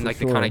and, like,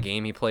 the kind of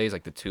game he plays,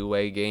 like the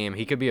two-way game,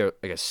 he could be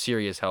a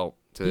serious help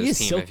to this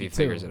team if he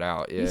figures it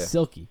out. Yeah. He's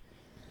silky.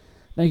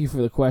 Thank you for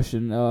the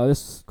question.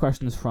 This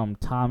question is from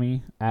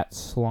Tommy at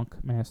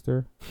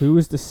Slunkmaster. Who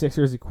is the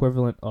Sixers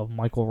equivalent of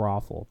Michael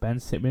Raffle? Ben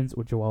Simmons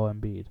or Joel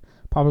Embiid?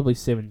 Probably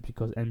Simmons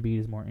because Embiid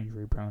is more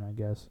injury prone, I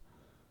guess.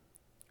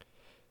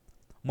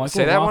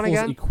 Michael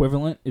Raffle's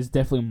equivalent is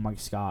definitely Mike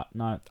Scott,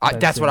 not.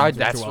 That's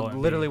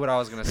literally what I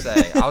was gonna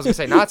say. I was gonna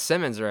say not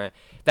Simmons, right?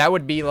 That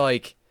would be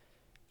like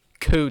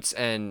Coots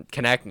and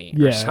Konechny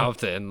or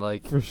something,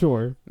 like for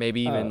sure.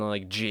 Maybe even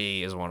like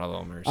G is one of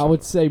them or something. I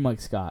would say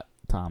Mike Scott,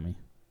 Tommy,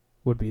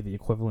 would be the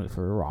equivalent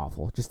for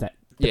Raffle. Just that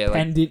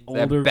dependent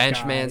older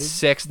bench guy. Man,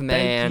 sixth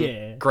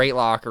man, great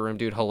locker room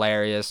dude,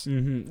 hilarious,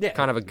 kind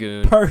of a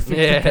goon.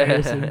 Perfect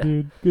comparison,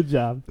 dude. Good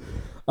job.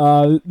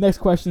 Next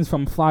question is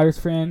from Flyers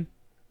fan.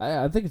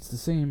 I think it's the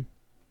same.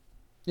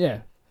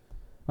 Yeah.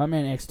 My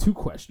man asked 2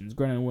 questions.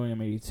 Granted,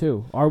 William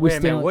 82.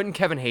 Wouldn't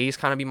Kevin Hayes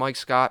kind of be Mike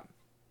Scott?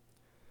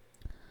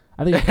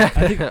 I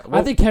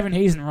think Kevin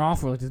Hayes and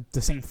Rolf are like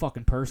the same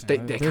fucking person. They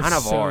kind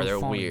of are. They're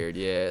funny. Weird.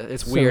 Yeah,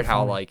 it's so weird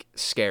how like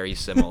scary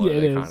similar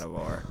they kind of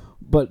are.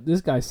 But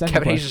this guy's second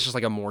Kevin question, Hayes is just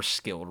like a more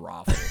skilled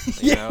Rolf.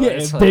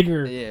 It's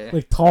bigger,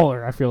 like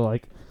taller. I feel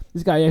like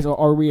this guy asks,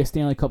 "Are we a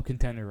Stanley Cup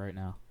contender right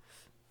now?"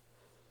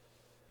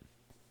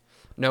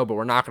 No, but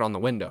we're knocking on the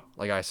window.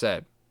 Like I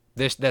said,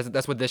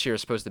 that's what this year is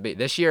supposed to be.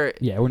 This year,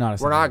 we're not.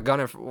 We're not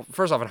gonna.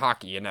 First off, in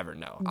hockey, you never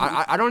know.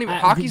 I don't even.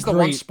 Hockey's the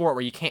one sport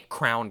where you can't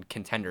crown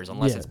contenders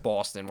unless it's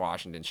Boston,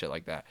 Washington, shit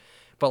like that.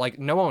 But like,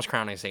 no one was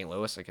crowning St.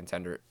 Louis a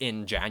contender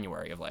in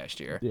January of last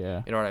year.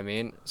 Yeah, you know what I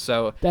mean.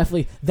 So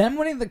definitely, them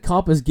winning the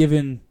cup has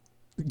given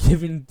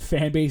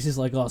fan bases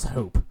like us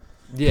hope.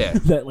 Yeah,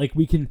 that like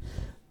we can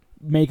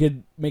make a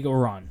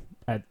run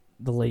at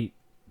the late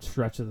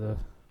stretch of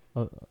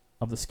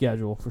the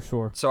schedule for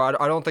sure. So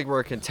I don't think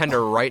we're a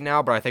contender right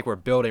now, but I think we're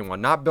building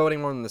one. Not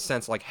building one in the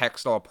sense like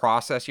Hextall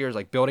process years,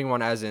 like building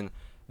one as in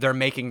they're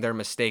making their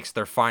mistakes,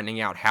 they're finding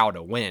out how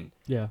to win.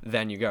 Yeah.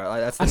 Then you go.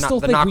 That's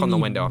the knock on the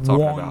window I'm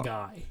talking about.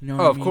 Guy, you know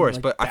what I mean? Of course,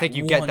 like but I think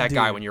you get that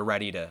guy when you're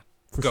ready to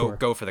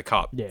go for the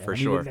cup. Yeah, for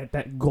sure.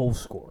 That goal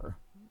scorer.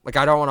 Like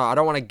I don't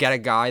want to get a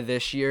guy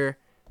this year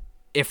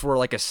if we're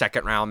like a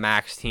second round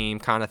max team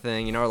kind of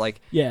thing, you know,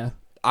 like then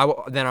I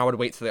would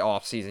wait till the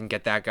off season,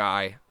 get that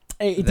guy.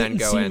 It didn't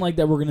seem like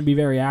that we're going to be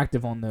very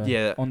active on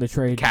the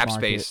trade cap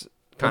market. Space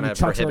kind of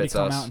prohibits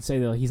us. Come out and say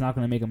that he's not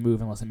going to make a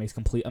move unless it makes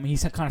complete. I mean,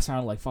 he kind of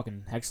sounded like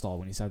fucking Hextall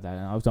when he said that.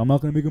 And I'm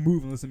not going to make a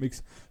move unless it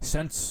makes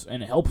sense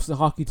and it helps the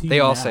hockey team. They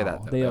all say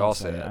that. They all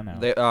say that. I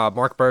know.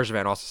 Mark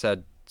Bergevin also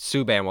said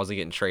Subban wasn't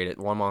getting traded.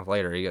 1 month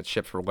later, he got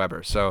shipped for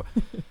Weber. So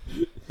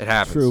it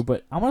happens. True,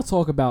 but I want to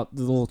talk about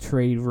the little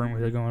trade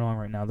rumors that are going on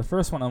right now. The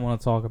first one I want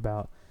to talk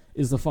about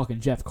is the fucking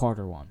Jeff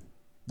Carter one.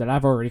 That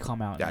I've already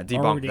come out. Yeah,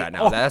 debunk that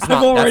now. That's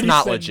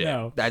not legit.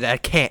 No.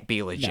 That can't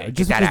be legit. No, Get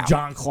just that because out.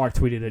 John Clark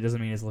tweeted it doesn't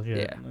mean it's legit.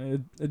 Yeah.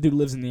 The dude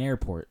lives in the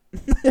airport.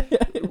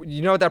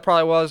 You know what that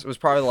probably was? It was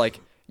probably like,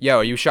 yo,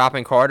 are you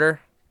shopping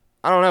Carter?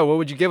 I don't know. What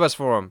would you give us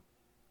for him?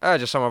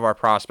 Just some of our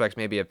prospects,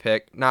 maybe a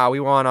pick. Nah, we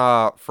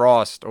want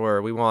Frost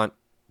or we want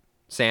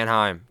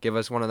Sanheim. Give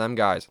us one of them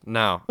guys.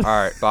 No. All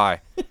right,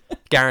 bye.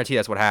 Guarantee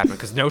that's what happened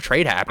because no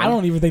trade happened. I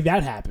don't even think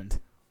that happened.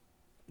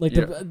 Like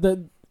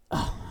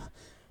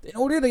in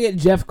order to get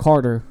Jeff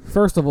Carter,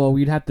 first of all,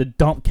 we'd have to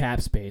dump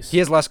cap space. He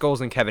has less goals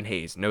than Kevin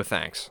Hayes. No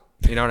thanks.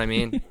 You know what I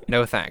mean?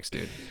 No thanks,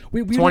 dude.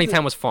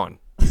 2010 was fun.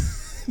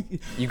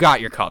 You got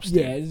your cups,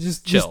 dude. Yeah,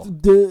 just chill.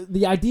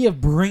 The idea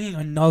of bringing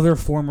another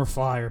former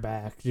Flyer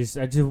back.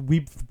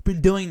 We've been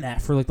doing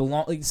that for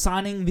like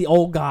signing the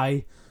old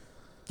guy.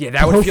 Yeah,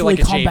 that would feel like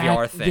a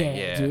JVR thing.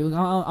 Yeah. Dude,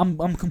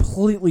 I'm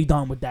completely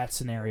done with that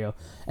scenario.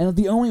 And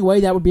the only way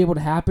that would be able to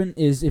happen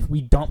is if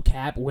we dump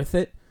cap with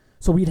it.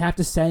 So we'd have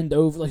to send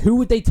over, like, who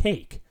would they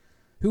take?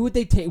 We'd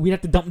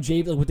have to dump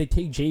would they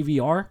take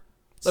JVR?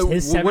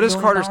 What is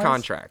Carter's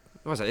contract?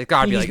 What was it? It's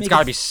got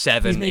to be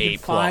 7,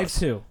 8 plus.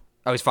 5.2.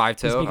 Oh, he's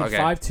 5.2? He's making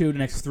 5.2 the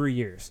next 3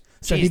 years.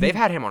 So jeez, they've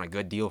had him on a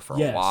good deal for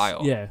a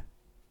while. Yeah.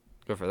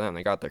 Good for them.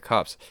 They got their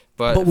cups.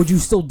 But would you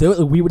still do it?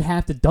 Like, we would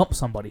have to dump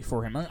somebody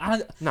for him.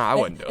 I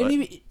wouldn't do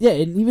it.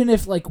 And even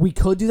if like we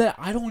could do that,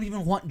 I don't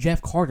even want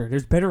Jeff Carter.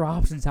 There's better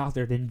options out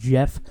there than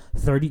Jeff,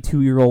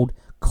 32-year-old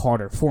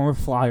Carter, former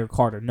Flyer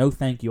Carter. No,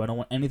 thank you. I don't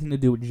want anything to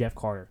do with Jeff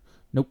Carter.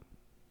 Nope.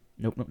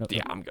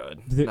 Yeah, I'm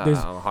good.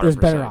 There's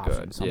better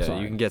options. Good. Yeah,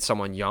 you can get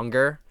someone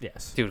younger.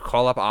 Yes. Dude,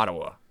 call up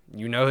Ottawa.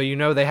 You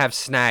know they have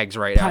snags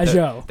right now.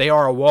 Pajot. They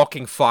are a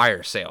walking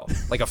fire sale,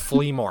 like a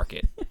flea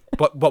market.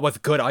 But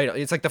with good items.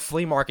 It's like the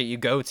flea market you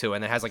go to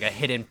and it has like a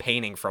hidden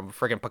painting from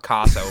friggin'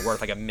 Picasso worth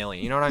like $1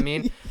 million. You know what I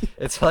mean?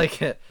 It's like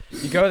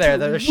you go there,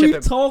 they're shipping. We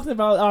talked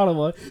about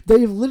Ottawa.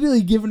 They've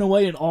literally given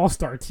away an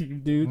all-star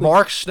team, dude.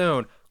 Mark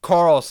Stone,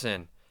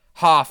 Carlson,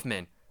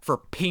 Hoffman for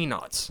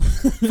peanuts.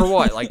 For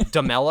what? Like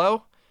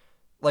DeMello?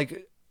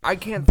 Like I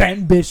can't.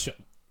 Ben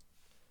Bishop.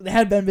 They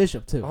had Ben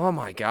Bishop too. Oh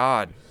my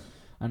god.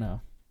 I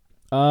know.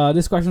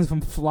 This question's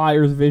from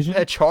Flyers Vision. They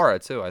had Chara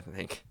too, I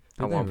think.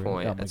 At one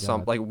point,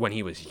 like when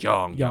he was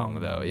young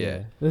though,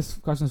 yeah. This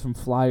question's from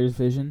Flyers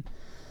Vision.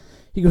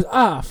 He goes,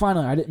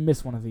 finally, I didn't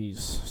miss one of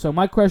these. So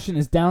my question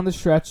is, down the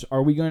stretch,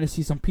 are we going to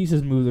see some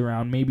pieces moved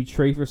around, maybe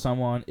trade for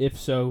someone? If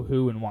so,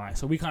 who and why?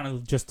 So we kind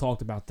of just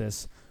talked about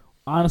this.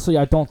 Honestly,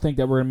 I don't think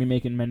that we're going to be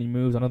making many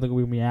moves. I don't think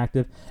we're going to be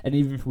active. And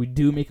even if we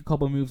do make a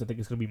couple of moves, I think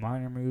it's going to be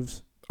minor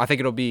moves. I think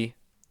it'll be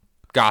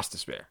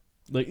Gostisbehere.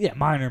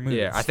 Minor moves.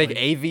 Yeah, I think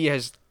AV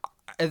has...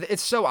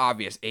 It's so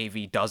obvious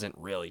AV doesn't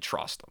really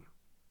trust him.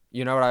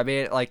 You know what I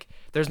mean? Like,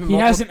 he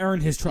hasn't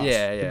earned his trust.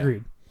 Yeah.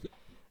 Agreed.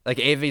 Like,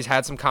 AV's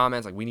had some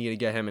comments, like, we need to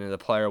get him into the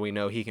player we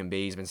know he can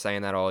be. He's been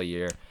saying that all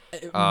year.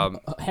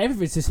 Half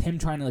of it's just him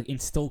trying to, like,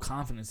 instill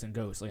confidence in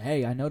Ghost. Like,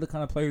 hey, I know the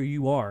kind of player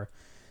you are.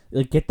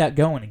 Like, get that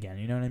going again.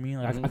 You know what I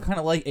mean? Like, I kind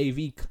of like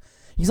AV.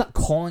 He's not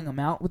calling him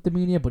out with the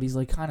media, but he's,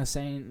 like, kind of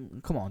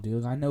saying, come on,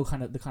 dude. I know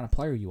the kind of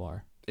player you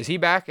are. Is he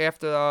back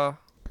after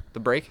the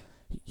break?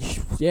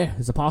 Yeah,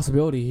 it's a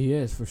possibility. He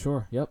is, for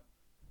sure. Yep.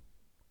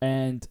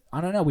 And,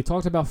 I don't know. We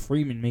talked about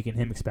Freeman making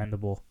him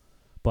expendable.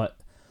 But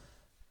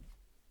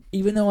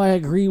even though I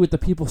agree with the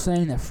people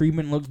saying that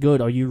Freeman looked good,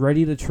 are you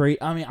ready to trade?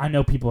 I mean, I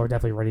know people are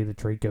definitely ready to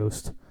trade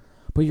Ghost.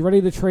 But you ready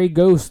to trade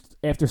Ghost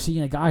after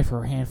seeing a guy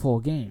for a handful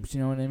of games?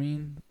 You know what I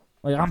mean?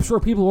 Like, I'm sure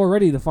people are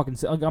ready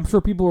to I'm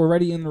sure people are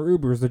ready in their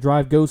Ubers to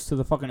drive Ghost to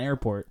the fucking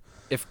airport.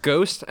 If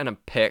Ghost and a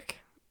pick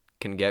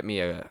can get me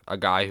a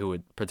guy who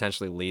would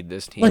potentially lead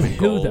this team in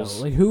goals.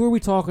 Though? Like, who are we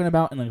talking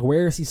about, and, like,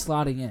 where is he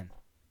slotting in?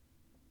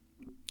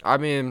 I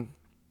mean,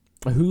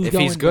 who's if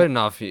he's good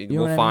enough,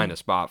 we'll find a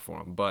spot for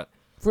him. But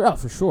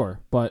for sure.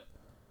 But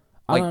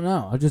I don't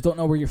know. I just don't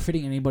know where you're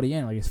fitting anybody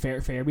in. Like, is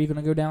Fairby going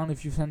to go down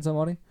if you send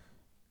somebody?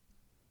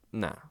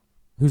 No.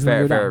 Who's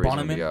going to go down?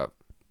 Bonneman? Go up.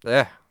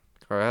 Yeah.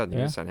 Go ahead. You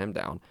can send him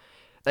down.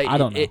 Like, I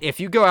don't know. If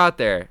you go out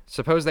there,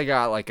 suppose they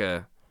got like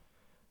an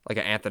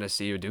Anthony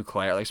C. or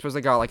Duclair. Like, suppose they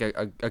got like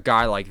a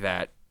guy like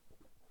that.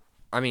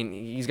 I mean,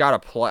 he's got to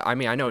play. I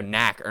mean, I know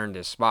Knack earned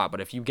his spot,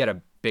 but if you get a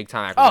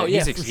big-time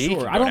acquisition, for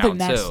sure. I don't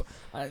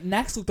think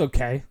Knack's looked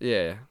okay.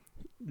 Yeah.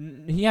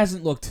 He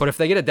hasn't looked... But if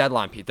they get a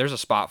deadline, Pete, there's a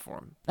spot for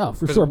him. Oh,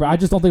 for sure, but I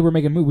just don't think we're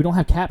making a move. We don't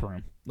have cap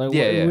room. Like,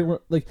 we're,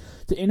 like,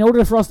 in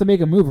order for us to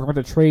make a move, we're going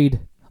to trade...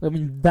 I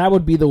mean, that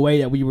would be the way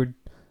that we would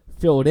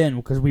fill it in,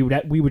 because we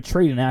would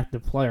trade an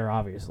active player,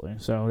 obviously.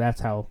 So that's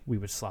how we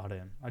would slot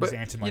in. I just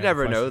answered my you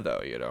never question. know,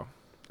 though, you know.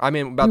 I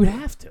mean... we would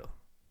have to.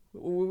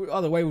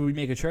 Other way would we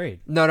make a trade?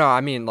 No, I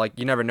mean, like,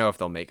 you never know if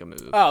they'll make a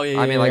move. Oh, yeah,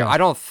 I mean, I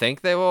don't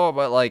think they will,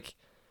 but, like,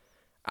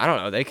 I don't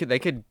know. They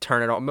could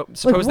turn it on.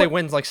 Suppose they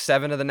win, like,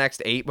 7 of the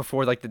next 8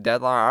 before, like, the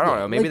deadline. I don't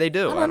know. Maybe they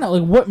do. I don't know.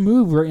 Like, what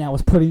move right now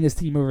is putting this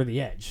team over the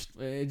edge?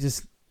 It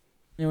just...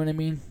 You know what I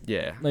mean?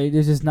 Yeah. Like,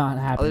 it's just not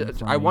happening.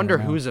 I wonder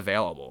who's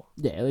available.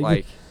 Yeah.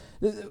 Like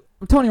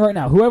I'm telling you right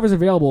now, whoever's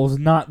available is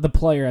not the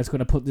player that's going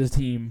to put this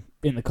team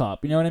in the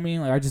cup. You know what I mean?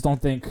 Like, I just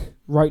don't think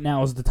right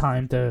now is the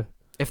time to...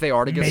 If they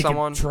are to get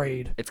someone,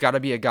 trade. It's got to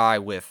be a guy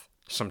with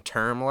some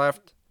term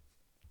left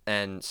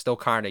and still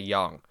kind of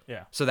young.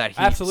 Yeah. So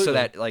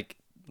that like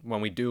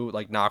when we do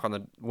like knock on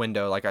the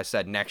window, like I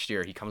said, next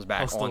year he comes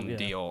back on the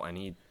deal and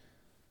he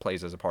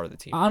plays as a part of the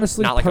team.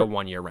 Honestly, not like a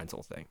 1-year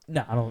rental thing.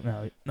 No, I don't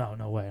know.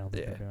 No way. I don't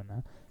think they're doing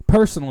that.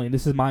 Personally,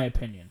 this is my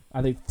opinion.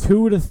 I think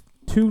two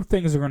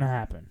things are going to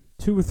happen.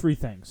 2 or 3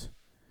 things.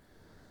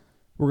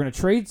 We're going to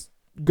trade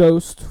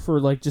Ghost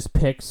for like just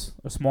picks,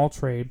 a small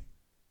trade.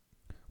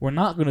 We're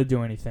not going to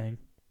do anything.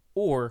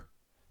 Or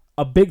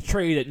a big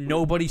trade that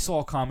nobody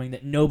saw coming,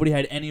 that nobody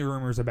had any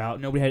rumors about,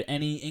 nobody had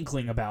any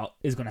inkling about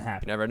is going to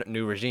happen.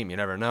 New regime, you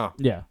never know.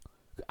 Yeah.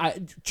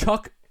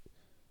 Chuck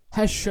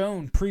has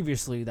shown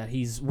previously that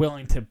he's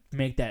willing to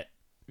make that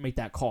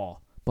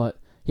call, but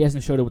he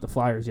hasn't showed it with the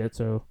Flyers yet,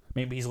 so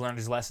maybe he's learned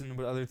his lesson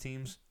with other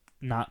teams,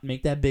 not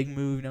make that big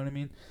move, you know what I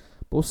mean?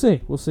 But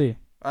we'll see.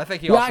 I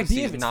think he also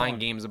sees 9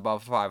 games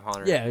above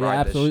 500. Yeah,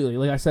 absolutely.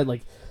 Like I said,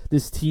 like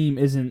this team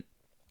isn't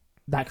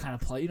that kind of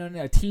play. You know what I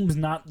mean? A team's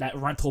not that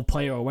rental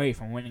player away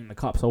from winning the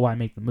cup, so why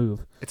make the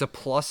move? It's a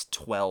plus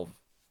 12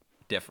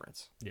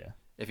 difference. Yeah.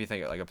 If you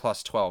think like a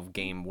plus 12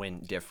 game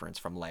win difference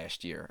from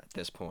last year at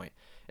this point.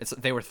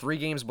 They were 3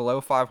 games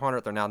below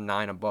 500. They're now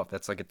 9 above.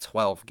 That's like a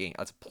 12 game.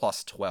 That's a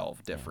plus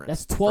 12 difference.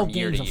 That's 12 from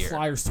year games to of year.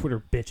 Flyers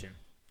Twitter bitching.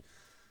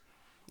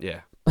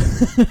 Yeah.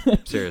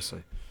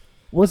 Seriously.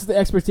 What's the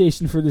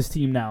expectation for this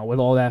team now with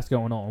all that's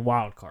going on?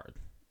 Wildcard.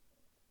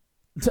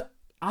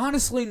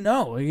 Honestly,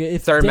 no.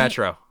 If Third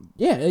Metro.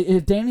 Yeah,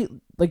 if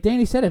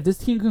Danny said, if this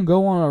team can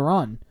go on a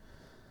run,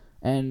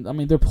 and I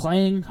mean they're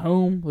playing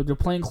home, they're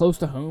playing close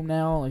to home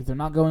now. Like they're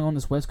not going on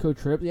this West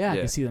Coast trip. Yeah, I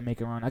can see them make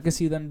a run. I can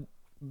see them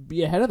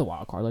be ahead of the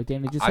wild card, like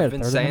Danny just said. I've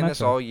been saying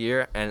this all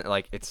year, and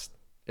like it's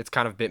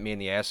kind of bit me in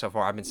the ass so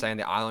far. I've been saying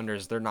the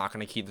Islanders, they're not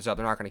going to keep this up.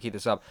 They're not going to keep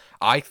this up.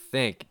 I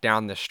think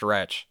down the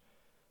stretch,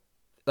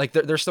 like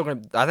they're still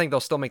going to. I think they'll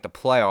still make the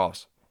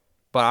playoffs,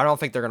 but I don't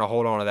think they're going to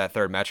hold on to that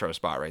third Metro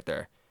spot right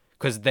there,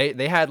 because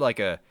they had like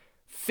a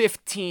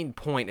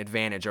 15-point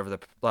advantage over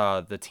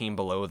the team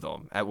below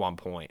them at one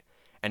point,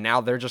 and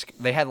now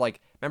they had like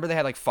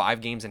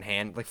 5 games in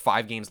hand, like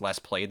 5 games less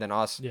played than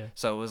us. Yeah.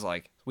 So it was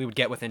like we would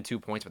get within 2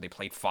 points, but they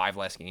played 5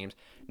 less games.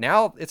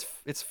 Now it's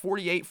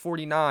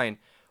 48-49,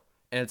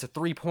 and it's a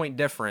 3-point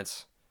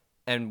difference,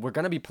 and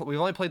we've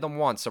only played them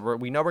once, so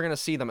we know we're gonna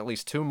see them at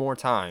least 2 more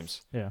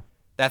times. Yeah.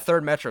 That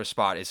third Metro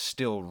spot is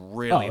still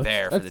really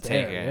there for the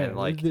taking, and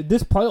like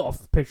this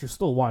playoff picture's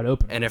still wide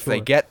open. And if they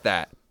get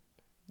that,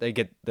 they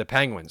get the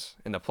Penguins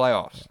in the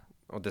playoffs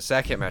with the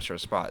second Metro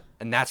spot,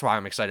 and that's why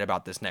I'm excited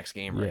about this next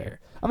game right here.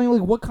 I mean,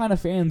 like, what kind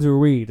of fans are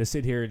we to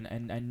sit here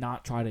and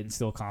not try to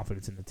instill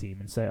confidence in the team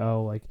and say,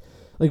 oh, like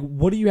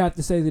what do you have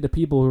to say to the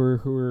people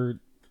who are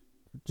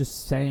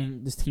just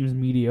saying this team's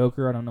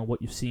mediocre? I don't know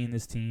what you see in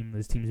this team.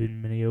 This team's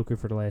been mediocre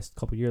for the last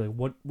couple of years. Like,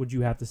 what would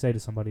you have to say to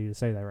somebody to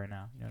say that right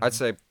now? You know I'd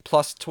say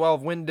plus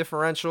 12 win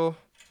differential.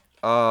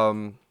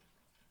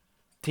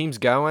 Team's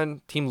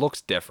going. Team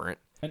looks different.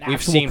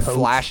 We've seen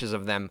flashes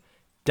of them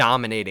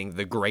dominating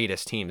the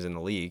greatest teams in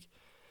the league.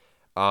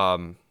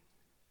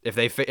 If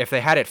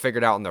they had it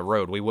figured out on the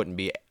road, we wouldn't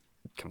be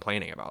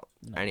complaining about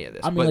any of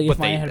this. I mean, if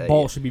my head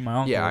ball should be my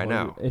uncle. Yeah, I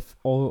know. If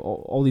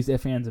all these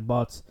ifs, ands, and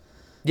buts.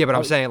 Yeah, but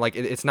I'm saying, like,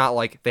 it's not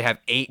like they have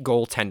 8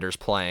 goaltenders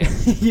playing.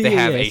 They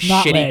have a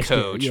shitty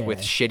coach with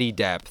shitty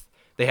depth.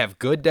 They have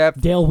good depth.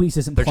 Dale Weiss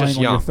isn't playing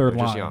on your third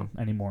line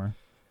anymore.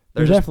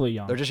 They're definitely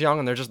young. They're just young,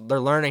 and they're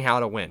learning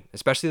how to win,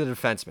 especially the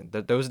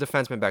defensemen. Those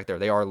defensemen back there,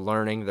 they are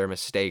learning their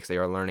mistakes. They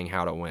are learning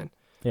how to win.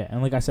 Yeah,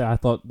 and like I said, I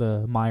thought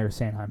the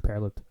Meyer-Sanheim pair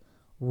looked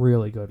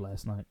really good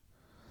last night.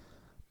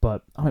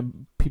 But I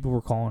mean, people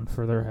were calling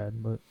for their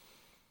head, but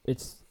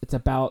it's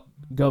about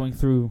going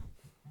through.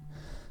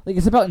 Like,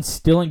 it's about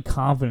instilling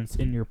confidence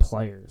in your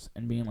players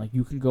and being like,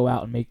 you can go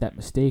out and make that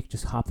mistake,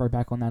 just hop right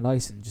back on that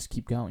ice and just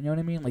keep going. You know what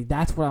I mean? Like,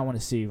 that's what I want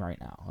to see right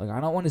now. Like,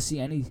 I don't want to see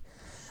any.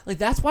 Like,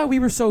 that's why we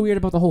were so weird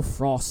about the whole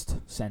Frost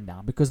send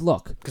down. Because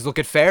look at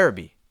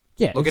Farabee.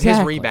 Yeah, look at his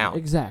rebound.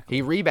 Exactly.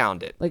 He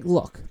rebounded. Like,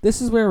 look,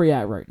 this is where we're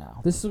at right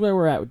now. This is where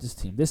we're at with this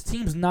team. This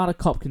team's not a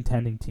cup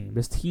contending team.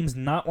 This team's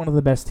not one of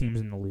the best teams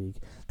in the league.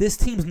 This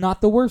team's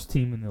not the worst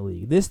team in the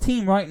league. This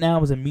team right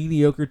now is a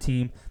mediocre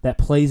team that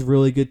plays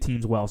really good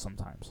teams well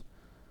sometimes.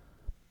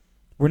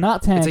 We're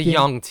not tanking. It's a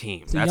young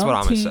team. That's what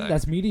I'm going to say.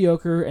 That's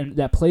mediocre and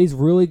that plays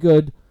really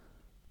good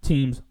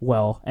teams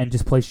well and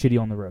just plays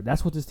shitty on the road.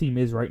 That's what this team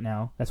is right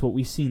now. That's what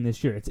we've seen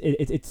this year.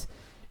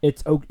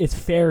 It's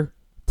fair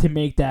to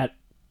make that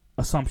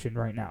assumption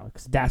right now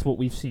because that's what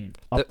we've seen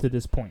up to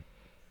this point.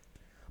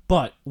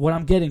 But what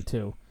I'm getting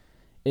to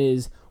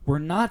is we're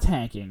not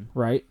tanking,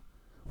 right?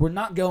 We're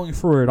not going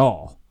for it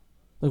all.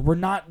 Like, we're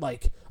not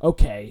like,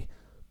 okay,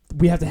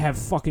 we have to have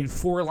fucking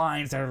 4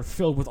 lines that are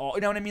filled with all,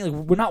 you know what I mean?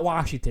 Like, we're not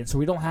Washington, so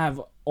we don't have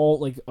all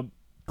like a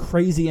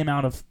crazy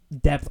amount of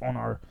depth on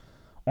our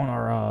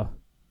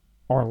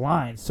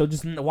lines. So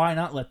just why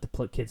not let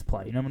the kids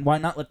play? You know, I mean, why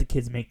not let the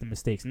kids make the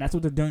mistakes? And that's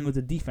what they're doing with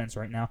the defense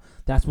right now.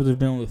 That's what they're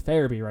doing with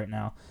Farabee right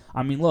now.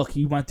 I mean, look,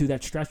 he went through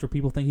that stretch where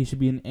people think he should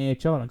be in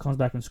AHL and then comes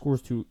back and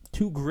scores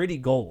two gritty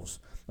goals.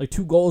 Like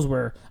 2 goals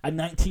where a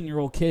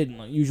 19-year-old kid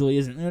usually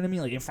isn't. You know what I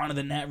mean? Like in front of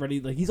the net, ready.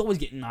 Like he's always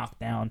getting knocked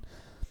down.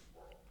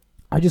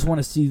 I just want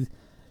to see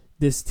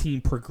this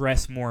team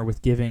progress more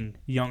with giving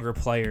younger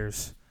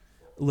players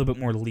a little bit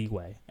more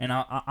leeway, and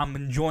I'm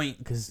enjoying it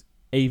because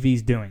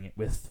AV's doing it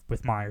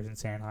with Myers and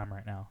Sanheim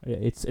right now.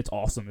 It's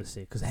awesome to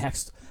see because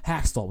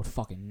Hackstall would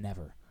fucking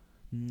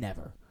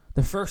never.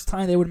 The first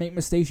time they would make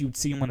mistakes, you would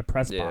see him in the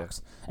press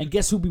box, and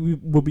guess who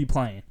would be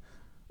playing?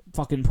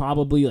 Fucking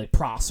probably like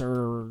Prosser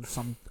or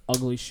some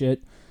ugly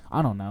shit.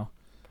 I don't know.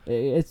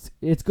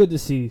 It's good to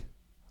see.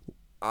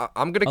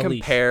 I'm going to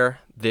compare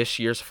this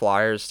year's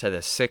Flyers to the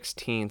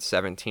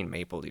 16-17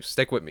 Maple Leafs.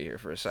 Stick with me here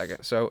for a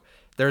second. So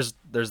there's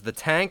the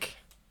tank,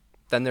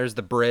 then there's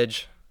the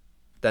bridge,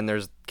 then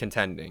there's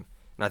contending.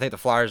 And I think the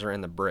Flyers are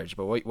in the bridge.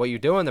 But what you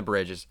do in the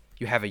bridge is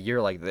you have a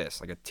year like this,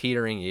 like a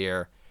teetering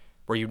year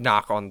where you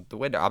knock on the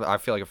window. I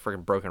feel like a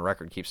freaking broken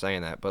record keep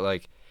saying that. But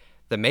like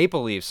the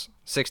Maple Leafs,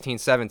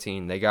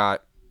 16-17, they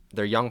got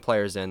their young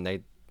players in. They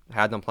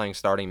had them playing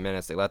starting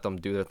minutes. They let them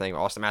do their thing.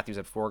 Austin Matthews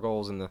had 4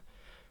 goals in the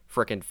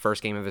freaking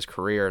first game of his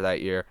career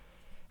that year,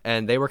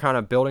 and they were kind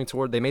of building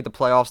toward. They made the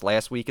playoffs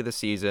last week of the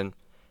season,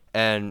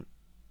 and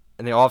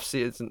in the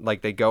offseason,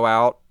 like they go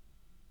out.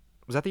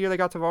 Was that the year they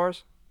got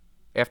Tavares?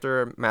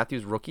 After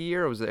Matthews' rookie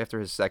year, or was it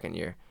after his second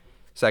year?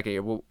 Second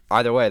year. Well,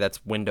 either way,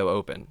 that's window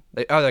open.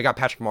 They got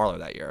Patrick Marleau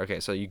that year. Okay,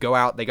 so you go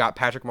out. They got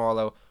Patrick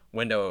Marleau,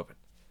 window open.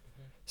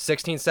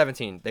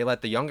 16-17, they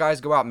let the young guys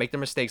go out, make their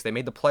mistakes. They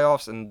made the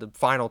playoffs in the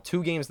final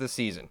 2 games this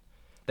season.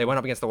 They went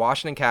up against the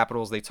Washington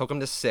Capitals. They took them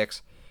to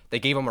 6. They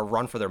gave them a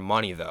run for their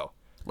money, though.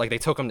 Like, they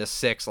took them to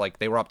 6. Like,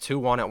 they were up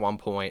 2-1 at one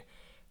point.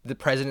 The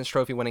President's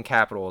Trophy winning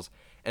Capitals.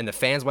 And the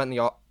fans went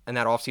in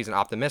that offseason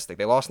optimistic.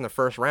 They lost in the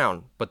first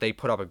round, but they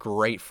put up a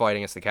great fight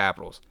against the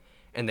Capitals.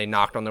 And they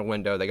knocked on their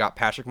window. They got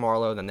Patrick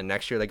Marleau. Then the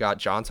next year they got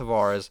John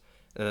Tavares.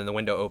 And then the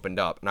window opened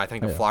up. And I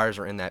think the Flyers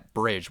are in that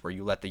bridge where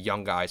you let the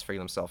young guys figure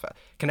themselves out.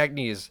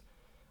 Konechny is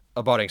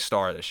a budding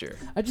star this year.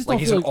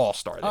 He's an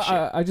all-star this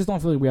year. I just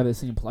don't feel like we have the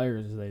same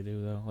players as they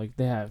do, though. Like,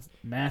 they have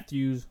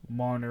Matthews,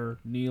 Marner,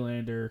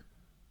 Nylander,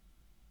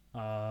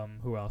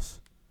 who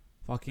else?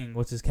 Fucking,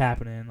 what's his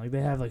Kapanen? Like,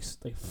 they have, like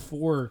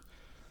 4...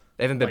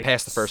 They haven't been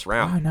past the first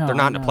round. I know, They're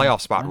not in a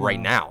playoff spot right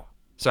now.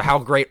 So how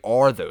great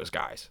are those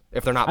guys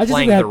if they're not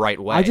playing the right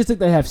way? I just think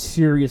they have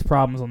serious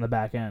problems on the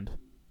back end,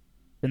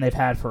 and they've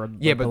had for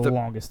the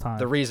longest time.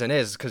 The reason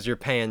is because you're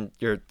paying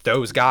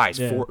those guys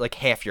for like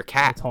half your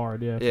cap. It's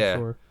hard, for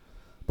sure.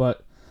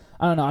 But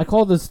I don't know. I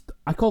called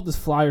this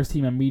Flyers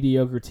team a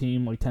mediocre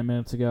team like 10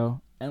 minutes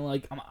ago, and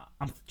like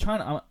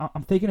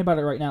I'm thinking about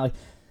it right now. Like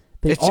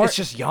it's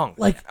just young.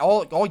 Like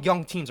all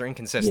young teams are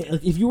inconsistent. Yeah,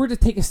 like if you were to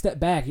take a step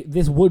back,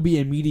 this would be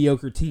a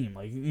mediocre team.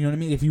 Like, you know what I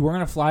mean? If you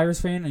weren't a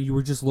Flyers fan and you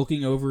were just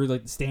looking over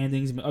like the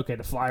standings, okay,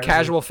 the Flyers.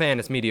 Casual fan,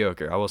 it's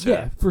mediocre. I will say.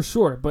 Yeah, for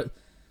sure. But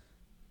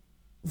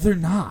they're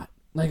not.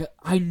 Like,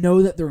 I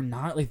know that they're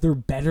not. Like, they're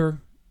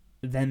better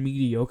than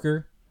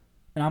mediocre,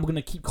 and I'm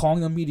gonna keep calling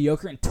them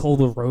mediocre until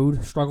the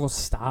road struggles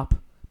stop.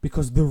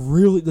 Because they're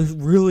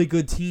really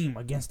good team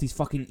against these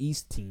fucking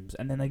East teams,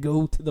 and then they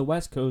go to the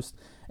West Coast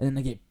and then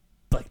they get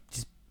like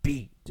just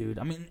beat, dude.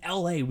 I mean, in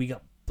LA we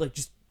got like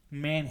just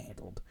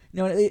manhandled.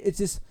 You know, it's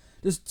just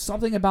there's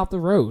something about the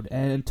road,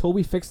 and until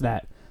we fix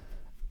that,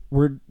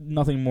 we're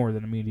nothing more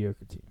than a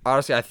mediocre team.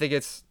 Honestly, I think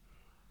it's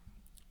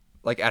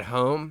like at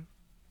home,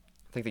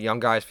 I think the young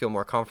guys feel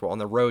more comfortable. On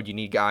the road, you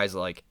need guys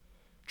like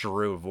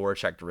Giroux,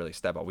 Voracek to really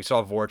step up. We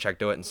saw Voracek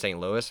do it in St.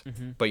 Louis,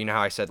 but you know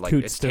how I said like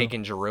it's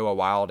taken Giroux a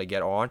while to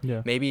get on.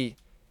 Yeah. Maybe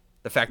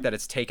the fact that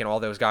it's taken all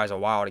those guys a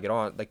while to get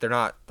on, like they're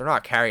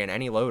not carrying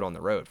any load on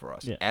the road for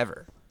us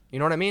ever. You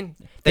know what I mean?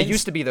 They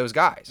used to be those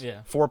guys.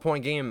 Yeah.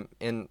 4-point game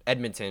in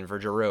Edmonton for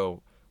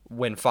Giroux,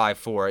 win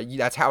 5-4.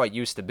 That's how it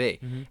used to be,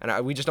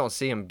 and we just don't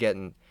see him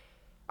getting.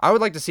 I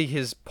would like to see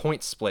his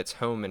point splits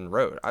home and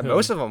road.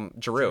 Most of them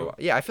Giroux.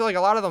 Yeah, I feel like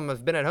a lot of them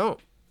have been at home.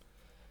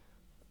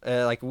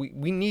 Like we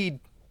need.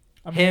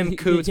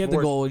 Coots. He had the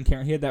goal in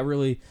Karen. He had that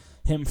really.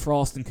 Him,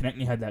 Frost, and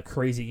Konechny had that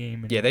crazy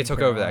game. They took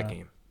over that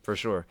game for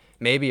sure.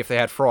 Maybe if they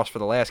had Frost for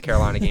the last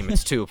Carolina game,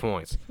 it's 2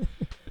 points.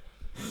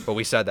 But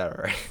we said that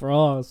already.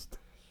 Frost,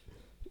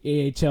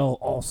 AHL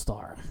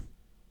All-Star.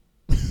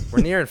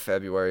 We're nearing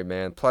February,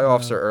 man.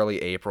 Playoffs are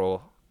early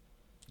April.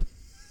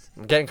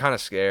 I'm getting kind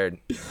of scared.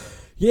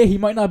 Yeah, he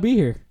might not be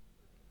here.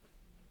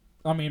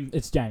 I mean,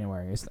 it's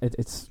January.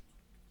 It's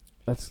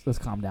let's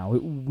calm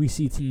down. We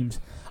see teams.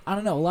 I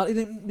don't know. A lot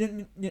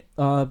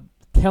of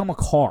Cale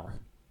Makar,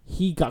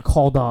 he got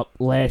called up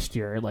last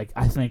year. Like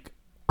I think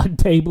a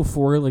day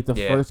before like the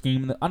first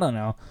game. I don't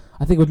know.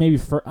 I think it was maybe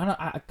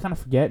I kind of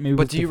forget. Maybe.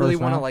 But do you really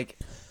want to like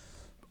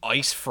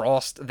ice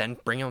Frost then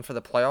bring him for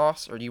the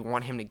playoffs, or do you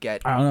want him to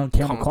get? I don't know.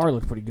 Cale Makar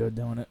looked pretty good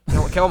doing it.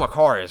 No, Cale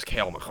Makar is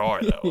Cale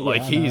Makar though.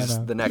 Like he's I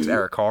know. The next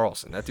Erik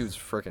Karlsson. That dude's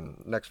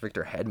freaking next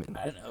Victor Hedman.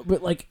 I know,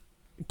 but like.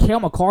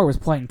 Cale Makar was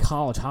playing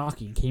college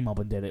hockey and came up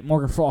and did it.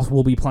 Morgan Frost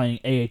will be playing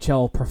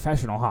AHL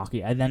professional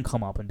hockey and then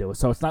come up and do it.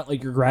 So it's not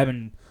like you're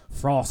grabbing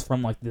Frost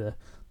from like the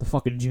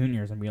fucking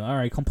juniors and being like, all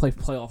right, come play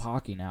playoff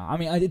hockey now. I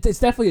mean, it's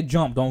definitely a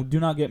jump. Do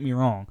not get me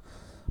wrong,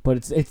 but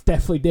it's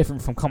definitely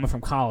different from coming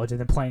from college and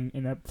then playing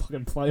in that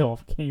fucking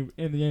playoff game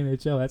in the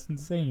NHL. That's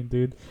insane,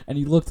 dude. And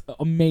he looked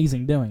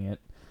amazing doing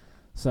it.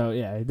 So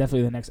yeah,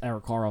 definitely the next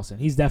Erik Karlsson.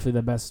 He's definitely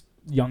the best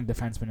young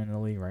defenseman in the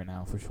league right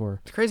now for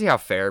sure. It's crazy how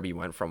Farabee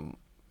went from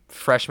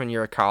freshman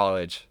year of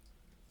college,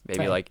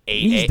 maybe like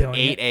eight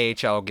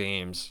AHL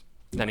games.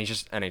 Then he's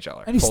just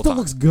NHLer. And he still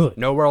looks good.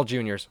 No World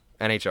Juniors,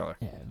 NHLer.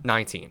 Yeah.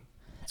 19.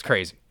 It's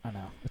crazy. I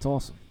know. It's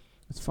awesome.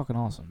 It's fucking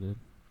awesome, dude.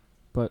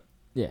 But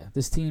yeah,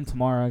 this team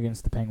tomorrow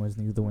against the Penguins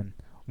needs to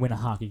win a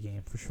hockey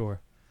game for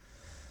sure.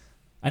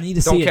 I need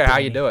to see it. Don't care how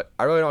you do it.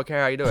 I really don't care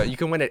how you do it. You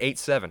can win at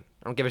 8-7. I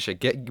don't give a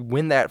shit.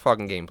 Win that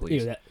fucking game,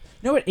 please. Dude,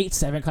 you know what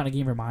 8-7 kind of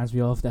game reminds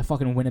me of? That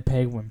fucking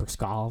Winnipeg when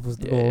Briskalov was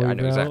the goalie. I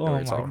know exactly what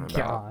you're talking about.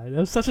 about. God, that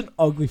was such an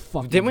ugly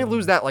fucking Didn't we game.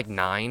 lose that like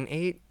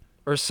 9-8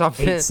 or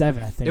something?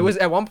 8-7, I think. It was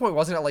at one point,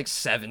 wasn't it like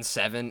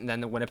 7-7? And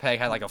then the Winnipeg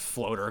had like a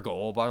floater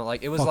goal, but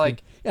like it was fucking,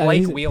 like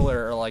Blake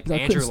Wheeler or like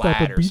Andrew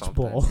Ladd or something.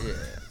 Ball.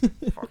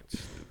 Yeah, fucking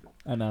stupid.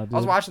 I know, dude. I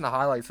was watching the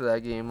highlights of that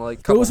game like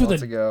a couple months ago.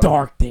 Those were the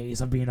dark days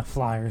of being a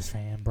Flyers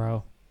fan,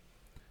 bro.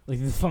 Like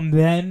from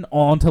then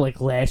on to like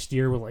last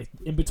year, with like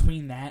in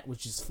between that,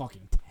 which is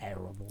fucking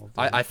terrible.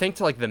 I think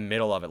to like the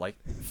middle of it, like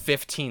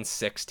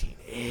 15-16.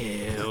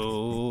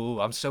 Ew!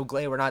 I'm so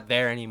glad we're not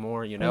there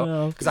anymore. You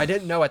know, because I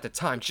didn't know at the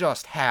time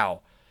just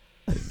how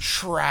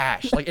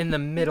trash. Like in the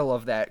middle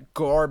of that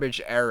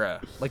garbage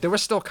era, like there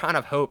was still kind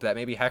of hope that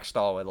maybe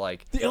Hextall would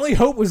like. The only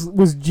hope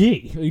was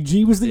G. Like,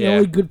 G was the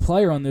only good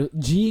player on the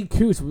G and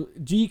Coos,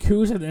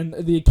 and then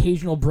the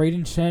occasional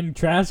Braden Shen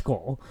trash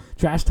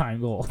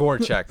time goal.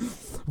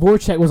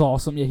 Voracek was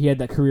awesome. Yeah, he had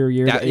that career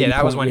year.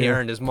 That was when he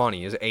earned his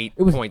money. His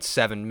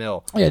 $8.7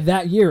 million. Yeah,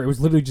 that year it was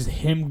literally just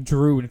him,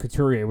 Giroux, and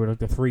Couturier were like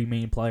the three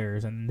main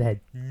players, and they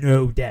had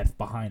no depth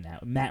behind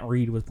that. Matt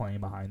Reed was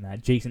playing behind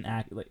that. Jason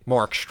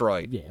Mark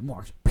Stroit. Yeah,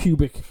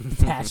 pubic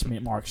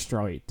detachment. Mark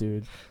Stroit,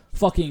 dude.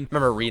 Fucking.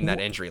 Remember reading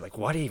that injury? Like,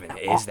 what even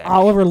is that?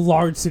 Oliver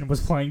Larson was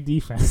playing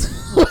defense.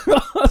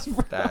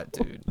 That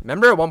dude.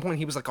 Remember at one point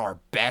he was like our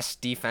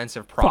best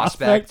defensive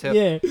prospect.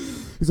 Yeah.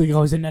 He's like,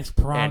 he's the next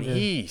Pronger. And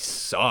he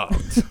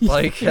sucked.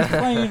 Like he's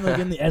playing like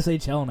in the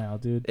SHL now,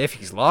 dude. If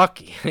he's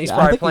lucky, he's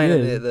probably playing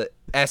in the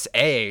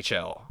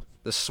SAHL,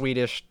 the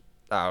Swedish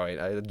Oh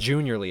wait,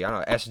 Junior League. I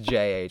don't know,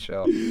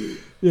 SJHL.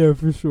 Yeah,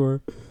 for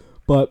sure.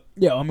 But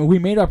yeah, I mean, we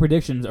made our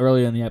predictions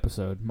earlier in the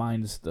episode.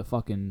 Mine's the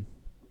fucking.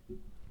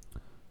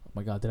 Oh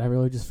my god, did I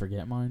really just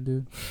forget mine,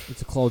 dude?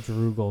 It's a Claude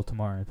Giroux goal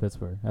tomorrow in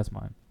Pittsburgh. That's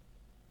mine.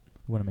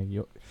 You want to make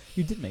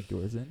You did make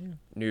yours, didn't you?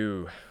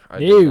 No, I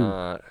did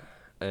not.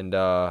 And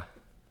I'm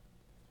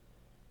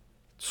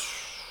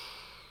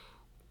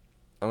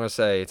gonna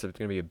say it's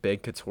gonna be a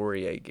big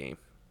Couturier game,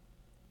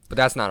 but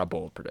that's not a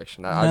bold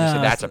prediction. I'll just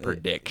say that's a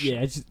prediction.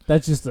 Yeah,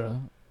 that's just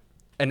an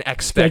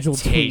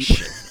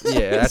expectation.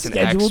 Yeah, that's an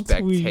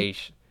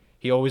expectation.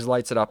 He always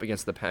lights it up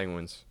against the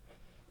Penguins.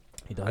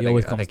 He does. He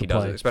always comes to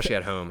play, especially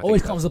at home.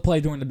 Always comes to play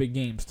during the big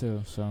games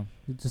too. So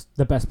he's just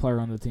the best player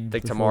on the team. I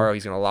think tomorrow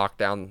he's gonna lock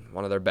down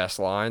one of their best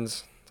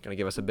lines. It's gonna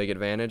give us a big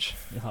advantage.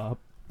 Yup.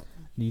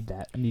 Need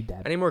that.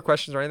 Any more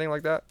questions or anything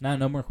like that?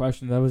 No more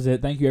questions. That was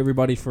it. Thank you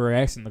everybody for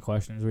asking the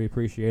questions. We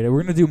appreciate it.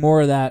 We're gonna do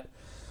more of that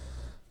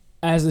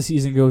as the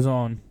season goes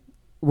on.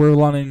 We're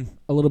running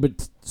a little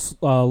bit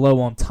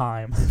low on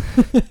time.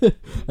 I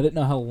didn't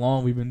know how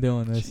long we've been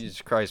doing this.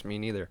 Jesus Christ, me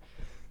neither.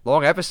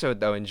 Long episode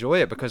though.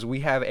 Enjoy it because we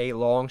have a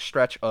long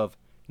stretch of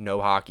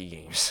no hockey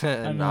games.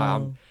 And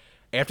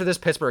after this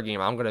Pittsburgh game,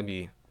 I'm gonna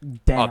be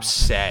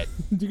upset.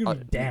 You're gonna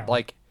be down.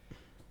 Like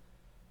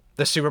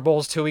the Super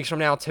Bowl's 2 weeks from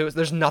now too.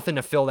 There's nothing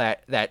to fill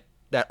that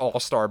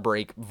All-Star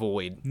break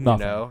void.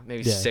 Nothing. You know,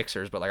 maybe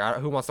Sixers, but like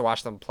who wants to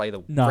watch them play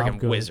the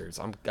freaking Wizards?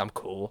 I'm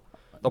cool.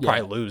 They'll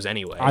probably lose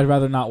anyway. I'd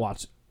rather not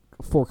watch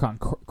Furkan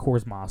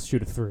Korsmas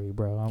shoot a 3,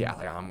 bro.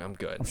 I'm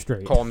good. I'm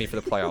straight. Call me for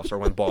the playoffs or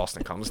when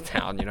Boston comes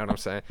down. You know what I'm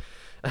saying?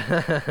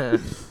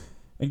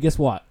 And guess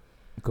what?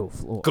 Go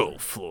Floor. Go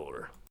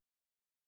Floor.